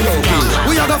mad.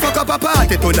 We are gonna fuck up a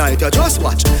party tonight, you just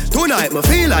watch. Tonight me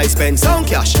feel I spend some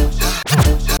cash.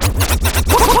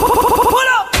 Pull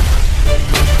up.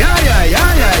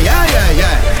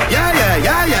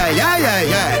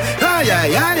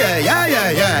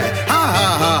 Yeah.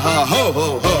 Ha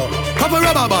ho. Couple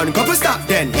rubber band, couple stop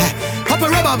then, yeah. Couple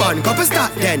rubber band, couple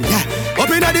stop then, yeah. Up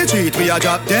inna the street we a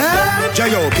drop dead.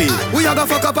 J.O.P. We a go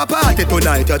fuck up a party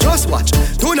tonight, you just watch.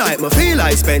 Tonight me feel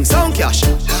I spend some cash.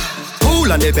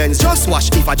 Cool on the Benz, just watch.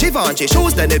 If a Givenchy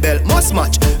shoes, then the belt must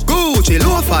match. Gucci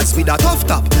loafers with a tough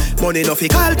top. Money no fi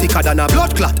call thicker than a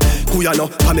blood clot. Kuya no,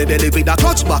 pa me belly with a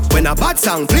clutch back. When a bad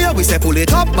sound clear, we say pull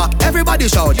it up back. Everybody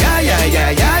shout, yeah.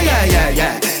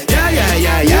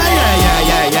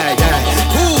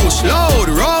 Push, load,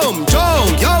 rum,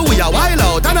 junk. Yo, we a wild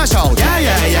out and a shout, yeah.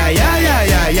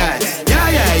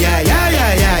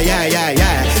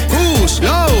 Push,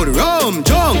 load, rum,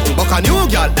 junk. Buck a new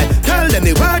girl, tell them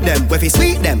the word them, where fi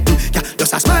sweet them. Yeah,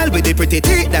 just a smile with the pretty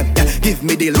teeth them. Yeah, give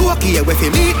me the look here, where fi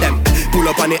meet them. Pull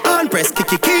up on the hand press,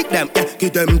 kick them. Yeah,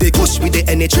 give them the kush with the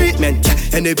any treatment.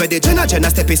 Yeah, anybody Jenna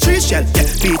step is street shell. Yeah,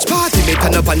 beach party me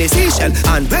turn up on the seashell.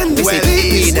 And when we see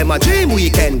people, them a dream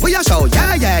weekend. We a show,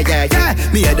 yeah.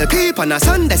 Me and the people on a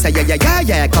Sunday say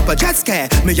yeah. Couple jet scare,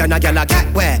 me and a girl a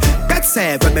get where. Bet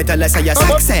say, when me tell her say you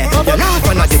sexy. You laugh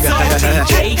and I give you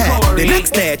the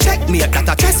next day, check me at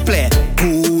a chess play.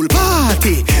 Pool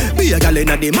party, be a girl in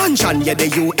the mansion, yeah the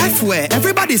UF way.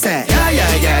 Everybody say, yeah.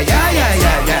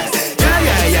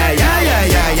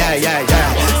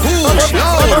 Push,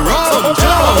 load, rum,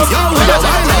 Jones, yo, we a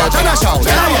wild out and a shout.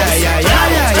 Yeah.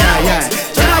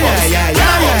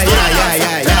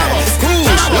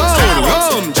 Push, load,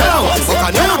 rum, Jones, fuck a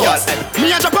new girl. Me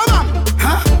a drop a man,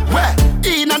 huh? Where?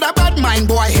 In a bad mind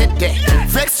boy head there.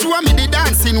 Vex show me the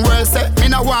dancing world say. Me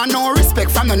no want no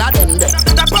respect from none of them there.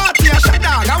 The party a shut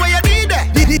down, how you did there?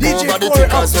 Over the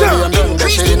tickers, so you know the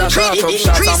shit in a shot up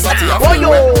shots and body a film.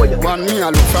 One me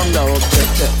a look from the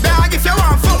object. Dog, if you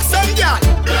want fuck some girl,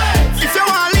 if you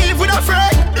want live with a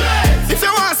friend, if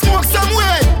you want smoke some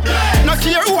weed, no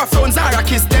care who a phones are a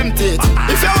kiss them teeth.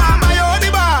 If you want my own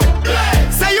bar,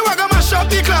 say you a go mash up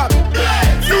the club.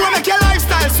 You a make your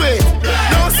lifestyle sweet.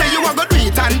 Don't say you a go do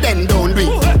it and then don't do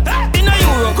it.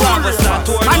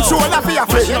 Man shoulder for your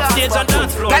friend.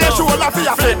 Tell your shoulder for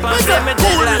your friend.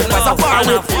 Cool as a far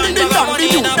away. In the long the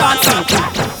new dancing.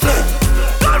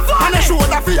 Man a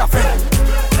shoulder for your friend.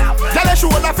 Tell your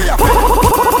shoulder for your friend.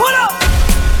 Pull up.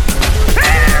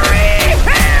 Harry.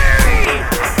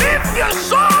 If your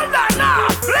shoulder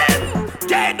not flint,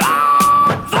 get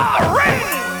on the ring.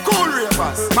 Cool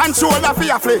ravers. Man shoulder for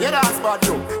your friend. Yeah, that's bad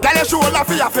you. Tell your shoulder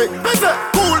for your friend.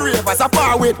 Cool ravers a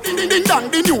far away. In the long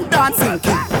the new dancing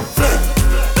king.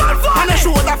 And a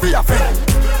shoulder for your friend.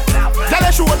 Tell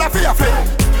a shoulder for your friend.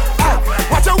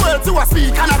 Watch your words to a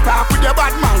speak and a talk with your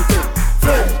bad mountain.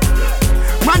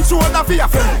 Man shoulder for your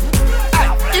friend.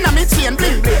 In a me chain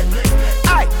bling bling.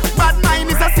 Bad mind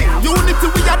is a sin. Unity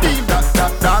we a deal.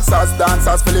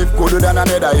 Dancers feel live good than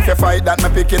another. If you fight that, me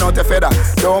picking out a feather.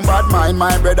 Don't bad mind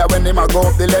my brother when they ma go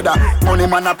up the ladder. Money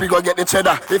man happy go get the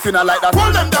cheddar. If you not like that,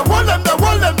 hold them there. Hold them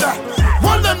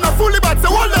there fully but say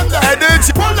hold them there. Hold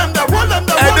them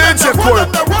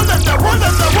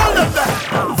there.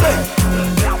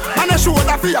 And a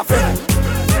shoulder for your friend.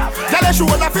 Tell a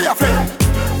shoulder for your friend.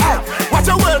 Watch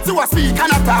your words to a speak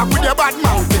and a talk with your bad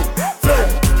mountain.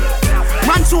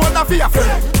 Man shoulder for your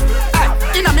friend.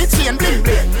 In a me chain bling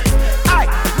bling.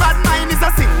 Bad mind is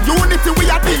a sin. Unity we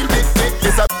a deal with.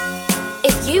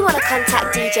 If you want to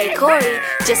contact DJ Corey,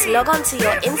 just log on to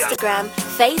your Instagram,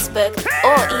 Facebook,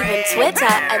 or even Twitter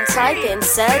and type in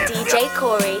Sir DJ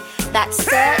Corey. That's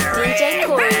Sir DJ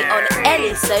Corey on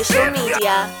any social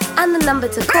media. And the number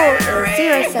to call is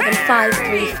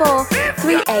 07534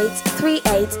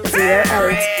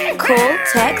 383808. Call,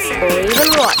 text, or even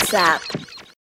WhatsApp.